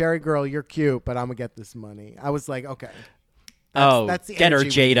said, "Sherry girl, you're cute, but I'm going to get this money." I was like, okay. That's the get her,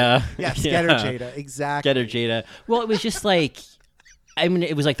 Jada. Yes, get her, Jada. Exactly. Get her, Jada. Well, it was just like,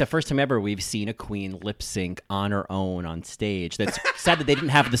 it was like the first time ever we've seen a queen lip sync on her own on stage. That's sad that they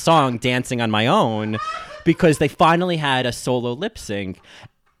didn't have the song Dancing on My Own because they finally had a solo lip sync.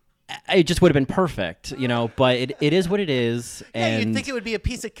 It just would have been perfect, but it is what it is. Yeah, and you'd think it would be a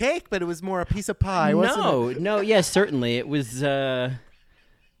piece of cake, but it was more a piece of pie, wasn't it? No, yes, certainly. It was,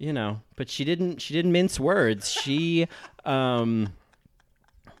 but she didn't mince words. She was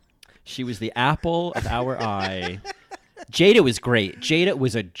the apple of our eye. Jada was great. Jada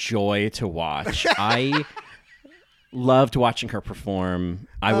was a joy to watch. I loved watching her perform.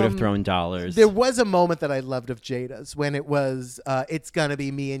 I would have thrown dollars. There was a moment that I loved of Jada's when it was, it's gonna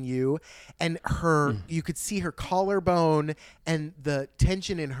be me and you, and her, you could see her collarbone and the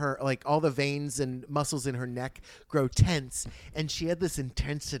tension in her, like all the veins and muscles in her neck grow tense, and she had this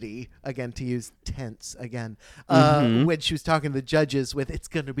intensity, again, to use tense again, when she was talking to the judges with, it's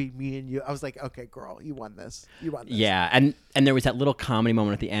gonna be me and you. I was like, okay, girl, you won this. You won this. Yeah, and there was that little comedy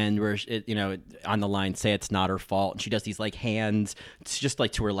moment at the end where, on the line, say it's not her fault, and she does these like hands, it's just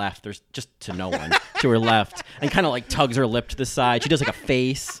like to her left, there's just to no one, to her left, and kind of like tugs her lip to the side. She does like a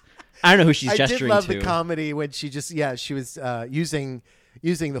face. I don't know who she's gesturing to. I did love the comedy when she just, she was using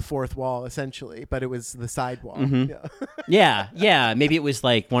the fourth wall essentially, but it was the side wall. Yeah. Maybe it was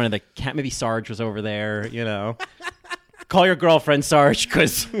like one of the maybe Sarge was over there. Call your girlfriend, Sarge,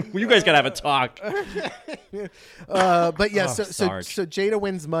 because you guys gotta have a talk. But yeah, so Jada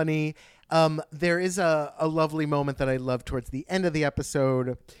wins money. There is a lovely moment that I love towards the end of the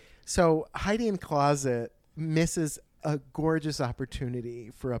episode. So Heidi in Closet misses a gorgeous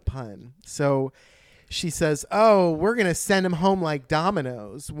opportunity for a pun. So she says, "Oh, we're going to send him home like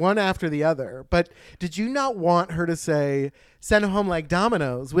dominoes, one after the other." But did you not want her to say, "Send him home like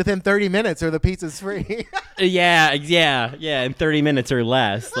dominoes within 30 minutes or the pizza's free"? Yeah, in 30 minutes or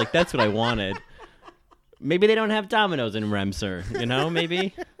less. Like, that's what I wanted. Maybe they don't have dominoes in Remser,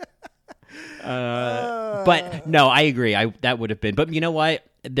 maybe. But no, I agree. That would have been. But you know what?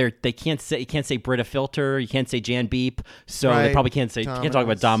 You can't say Brita Filter, you can't say Jan Beep, so they probably can't talk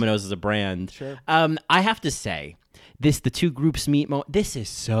about Domino's as a brand. Sure. I have to say, the two groups meet. This is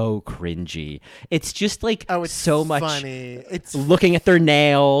so cringy. It's just like so much funny. It's looking at their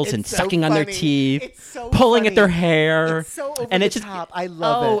nails and sucking on their teeth, it's so pulling funny. at their hair. It's so over and the it's just top. I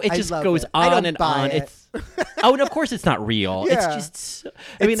love it. It just goes on and on. It. And of course it's not real. Yeah. It's just.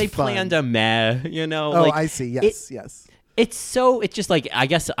 I mean, they fun. planned a meh. Oh, I see. Yes. It's just like, I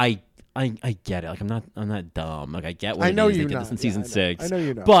guess I get it. Like, I'm not dumb. Like, I get what I know it is. you're They did not. this in season 6. I know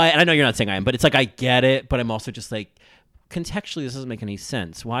you're not. But I know you're not saying I am. But it's like, I get it. But I'm also just like, contextually, this doesn't make any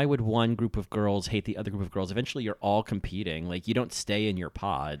sense. Why would one group of girls hate the other group of girls? Eventually, you're all competing. Like, you don't stay in your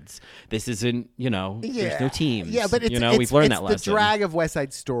pods. This isn't, there's no teams. Yeah, but we've learned that lesson. It's the drag of West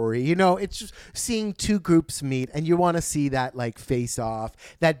Side Story. It's just seeing two groups meet, and you want to see that, like, face off,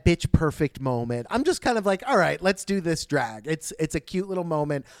 that bitch perfect moment. I'm just kind of like, all right, let's do this drag. It's a cute little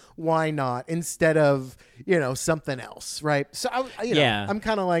moment. Why not? Instead of, something else, right? So, I'm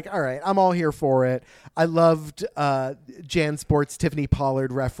kind of like, all right, I'm all here for it. I loved Jan Sport's Tiffany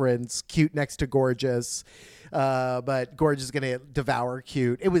Pollard reference, cute next to gorgeous, but gorgeous is going to devour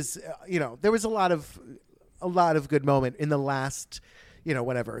cute. It was, there was a lot of good moment in the last,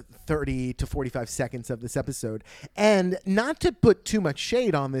 30 to 45 seconds of this episode. And not to put too much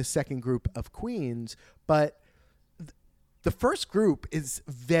shade on this second group of queens, but the first group is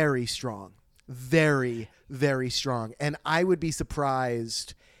very strong, very, very strong. And I would be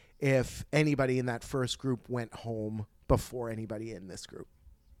surprised if anybody in that first group went home before anybody in this group.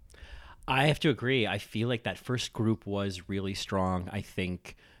 I have to agree. I feel like that first group was really strong. I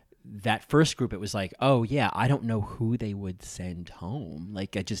think that first group, it was like, oh yeah, I don't know who they would send home.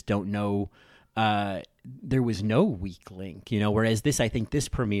 Like, I just don't know. There was no weak link, whereas I think this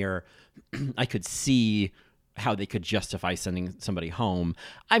premiere, I could see how they could justify sending somebody home.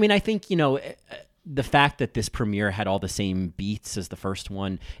 I mean, I think, the fact that this premiere had all the same beats as the first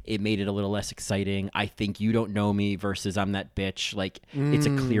one, it made it a little less exciting. I think You Don't Know Me versus I'm That Bitch, like, it's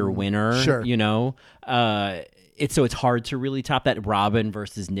a clear winner, sure. It's hard to really top that. Robin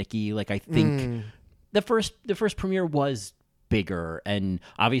versus Nikki, like, I think the first premiere was bigger and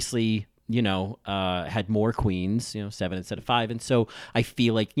obviously, had more queens, 7 instead of 5. And so I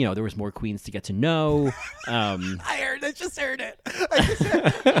feel like, there was more queens to get to know. I just heard it.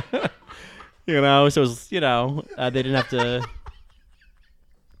 So it was, they didn't have to.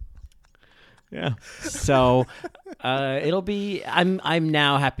 Yeah. So it'll be. I'm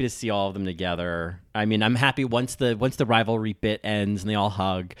now happy to see all of them together. I mean, I'm happy once the rivalry bit ends and they all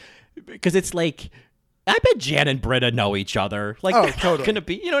hug, because it's like, I bet Jan and Britta know each other. Like, they're totally gonna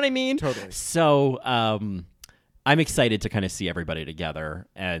be. You know what I mean? Totally. So I'm excited to kind of see everybody together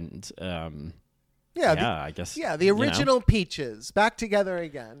and. I guess. Yeah, the original Peaches back together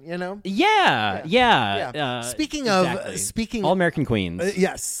again. Yeah. Speaking All American Queens.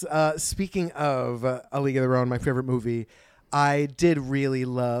 Yes. Speaking of A League of Their Own, my favorite movie, I did really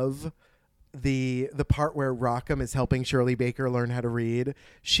love the part where Rockham is helping Shirley Baker learn how to read.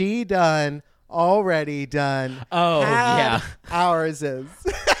 Already done. Oh, yeah. Ours is.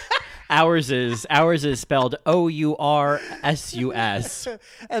 Ours is spelled Oursus.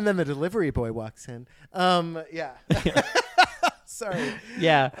 And then the delivery boy walks in. Sorry.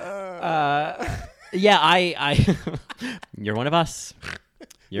 Yeah. Yeah, I you're one of us.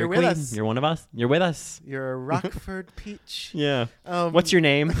 You're a with queen. us. You're one of us. You're with us. You're a Rockford peach. Yeah. What's your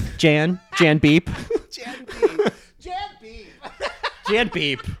name? Jan? Jan Beep? Jan Beep. Jan Beep. Jan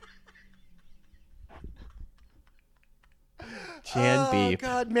Beep. Jan Beep. Oh,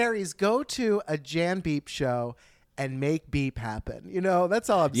 God, Marys, go to a Jan Beep show and make beep happen. You know, that's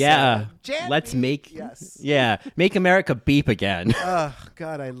all I'm Yeah. saying. Jan Let's Beep. make Yes. Yeah. Make America beep again. Oh,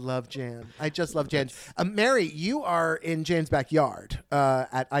 God, I love Jan. I just love Jan. Mary, you are in Jan's backyard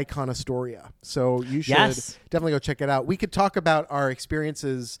at Icon Astoria. So you should Yes. definitely go check it out. We could talk about our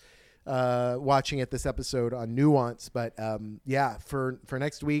experiences watching it this episode on Nuance. But yeah, for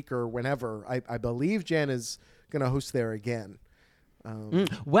next week or whenever, I believe Jan is going to host there again.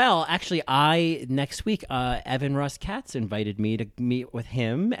 Well, actually, next week, Evan Ross Katz invited me to meet with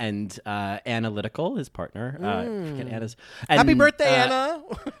him and Analytical, his partner. I forget Anna's. And, Happy birthday, Anna!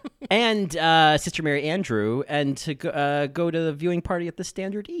 And Sister Mary Andrew, and to go to the viewing party at the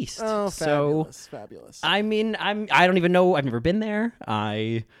Standard East. Oh, fabulous, fabulous. I mean, I don't even know. I've never been there.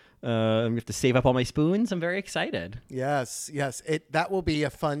 I have to save up all my spoons. I'm very excited. Yes. That will be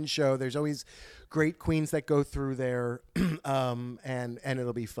a fun show. There's always great queens that go through there, and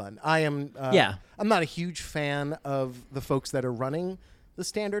it'll be fun. I'm not a huge fan of the folks that are running the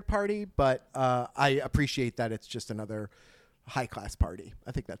Standard Party, but I appreciate that it's just another high class party.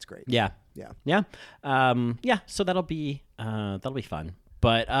 I think that's great. Yeah. So that'll be fun.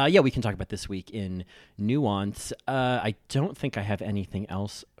 But yeah, we can talk about this week in Nuance. I don't think I have anything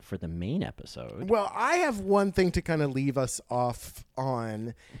else for the main episode. Well, I have one thing to kind of leave us off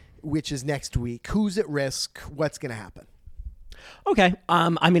on, which is next week. Who's at risk? What's going to happen? Okay.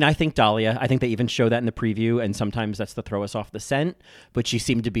 I mean, I think Dahlia. I think they even show that in the preview, and sometimes that's to throw us off the scent. But she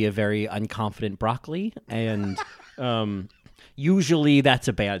seemed to be a very unconfident broccoli, and usually that's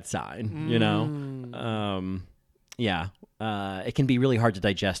a bad sign, you know? Yeah. It can be really hard to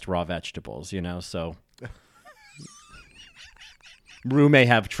digest raw vegetables, you know, so Rue may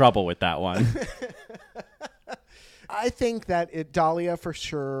have trouble with that one. I think that Dahlia for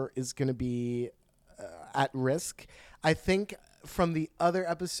sure is going to be at risk. I think from the other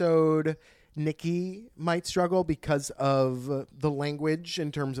episode, Nikki might struggle because of the language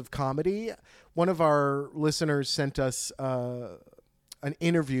in terms of comedy. One of our listeners sent us an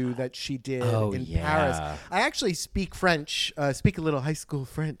interview that she did in Paris. I actually speak French, speak a little high school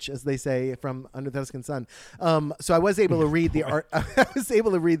French, as they say, from Under the Tuscan Sun. So I was able to read the I was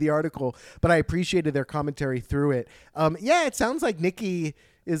able to read the article, but I appreciated their commentary through it. Yeah, it sounds like Nikki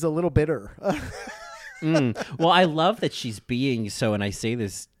is a little bitter. Well, I love that she's being so, and I say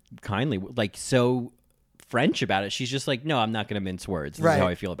this kindly, like so French about it. She's just like, no, I'm not going to mince words. This is how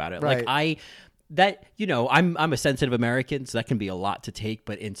I feel about it. Right. Like I'm a sensitive American, so that can be a lot to take.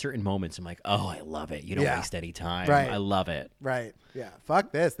 But in certain moments, I'm like, oh, I love it. You don't waste any time. Right. I love it. Right. Yeah.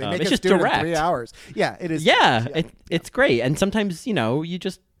 Fuck this. They make it's us just do it in direct. 3 hours. Yeah, it is. Yeah, it's great. And sometimes,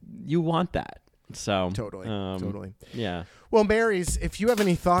 you want that. So Totally. Yeah. Well, Marys, if you have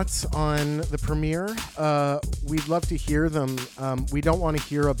any thoughts on the premiere, we'd love to hear them. We don't want to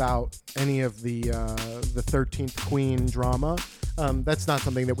hear about any of the 13th Queen drama. That's not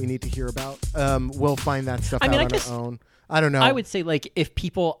something that we need to hear about. We'll find that stuff out on our own. I don't know. I would say, like, if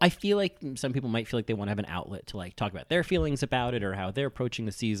people, I feel like some people might feel like they want to have an outlet to, like, talk about their feelings about it or how they're approaching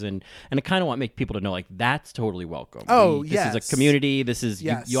the season. And I kind of want to make people to know, like, that's totally welcome. This is a community. This is,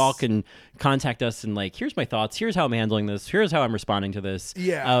 you all can contact us and, like, here's my thoughts. Here's how I'm handling this. Here's how I'm responding to this.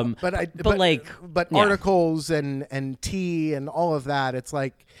 Yeah. But articles and tea and all of that, it's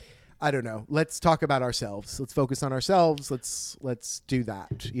like, I don't know. Let's talk about ourselves. Let's focus on ourselves. Let's do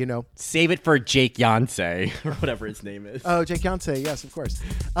that, you know? Save it for Jake Yonsei or whatever his name is. Oh, Jake Yonsei. Yes, of course.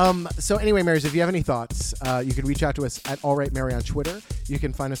 So anyway, Marys, if you have any thoughts, you can reach out to us at AllRightMary on Twitter. You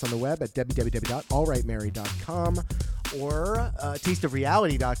can find us on the web at www.allrightmary.com or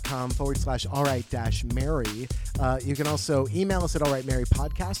tasteofreality.com/allright-mary. You can also email us at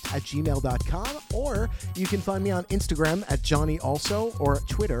allrightmarypodcast@gmail.com, or you can find me on Instagram at Johnny Also or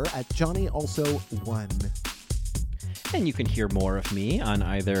Twitter at JohnnyAlso1. And you can hear more of me on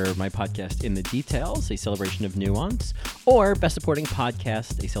either my podcast In the Details, a celebration of nuance, or Best Supporting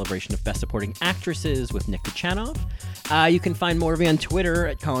Podcast, a celebration of Best Supporting Actresses with Nick Kachanov. You can find more of me on Twitter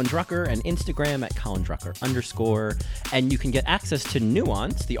at Colin Drucker and Instagram at Colin Drucker_. And you can get access to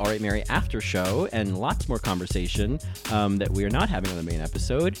Nuance, the All Right Mary after show, and lots more conversation that we are not having on the main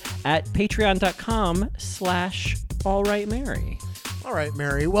episode at patreon.com/allrightmary. All right,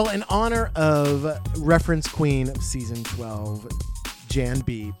 Mary. Well, in honor of Reference Queen of Season 12, Jan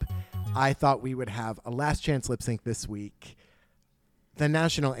Beep, I thought we would have a last chance lip sync this week. the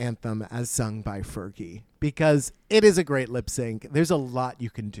national anthem as sung by Fergie, because it is a great lip sync. There's a lot you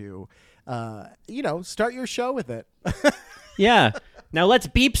can do. Start your show with it. Yeah. Now let's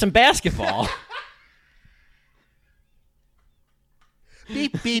beep some basketball.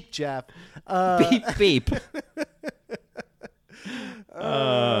 Beep, beep, Jeff. Beep, beep.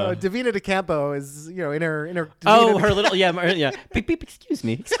 Davina DeCampo is, in her. Her little, yeah. Beep, beep, excuse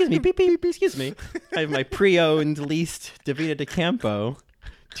me, beep, beep, excuse me. I have my pre-owned, leased Davina DeCampo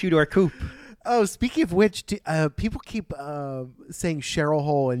 2-door coupe. Oh, speaking of which, people keep saying Cheryl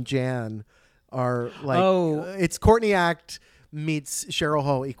Hole and Jan are like, it's Courtney Act meets Cheryl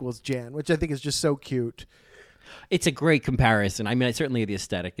Hole equals Jan, which I think is just so cute. It's a great comparison. I mean, certainly the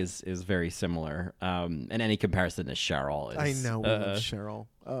aesthetic is very similar. And any comparison to Cheryl is... I know, we love Cheryl.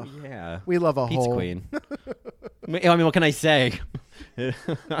 Ugh. Yeah. We love a Pizza Hole. Queen. I mean, what can I say?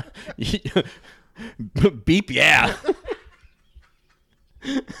 Beep, yeah.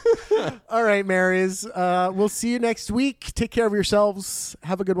 All right, Marys. We'll see you next week. Take care of yourselves.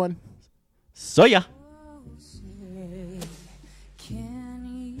 Have a good one. So ya. Can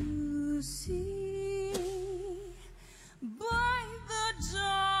you see by the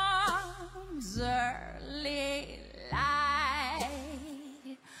dawn's early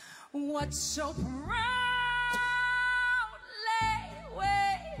light what so proudly wave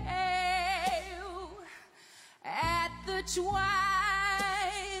at the twilight's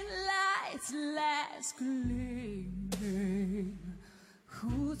last gleaming,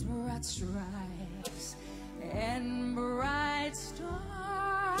 whose broad stripes and bright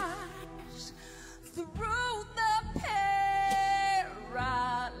stars through the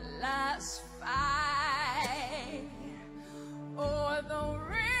perilous fight o'er the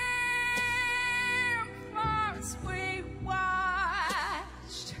ramparts we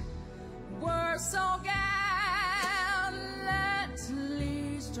watched were so gallantly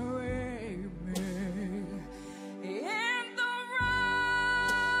streaming in the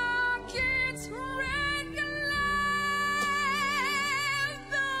rocket's red glare,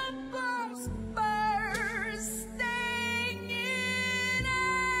 the bombs bursting in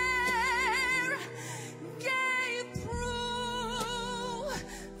air gave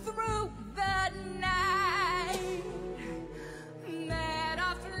through the night that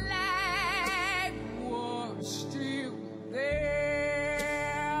our flag was still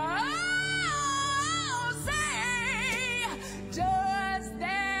there. Oh, say, does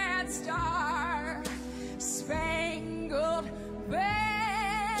that star-spangled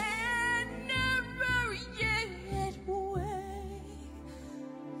banner yet wave?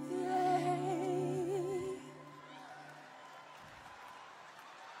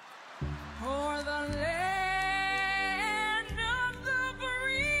 For the land of the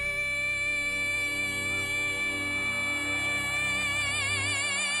free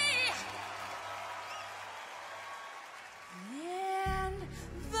and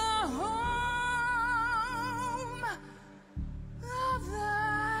the home of the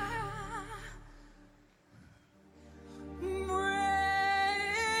brave.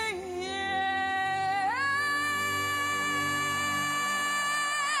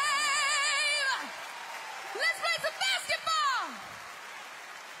 Let's play some basketball!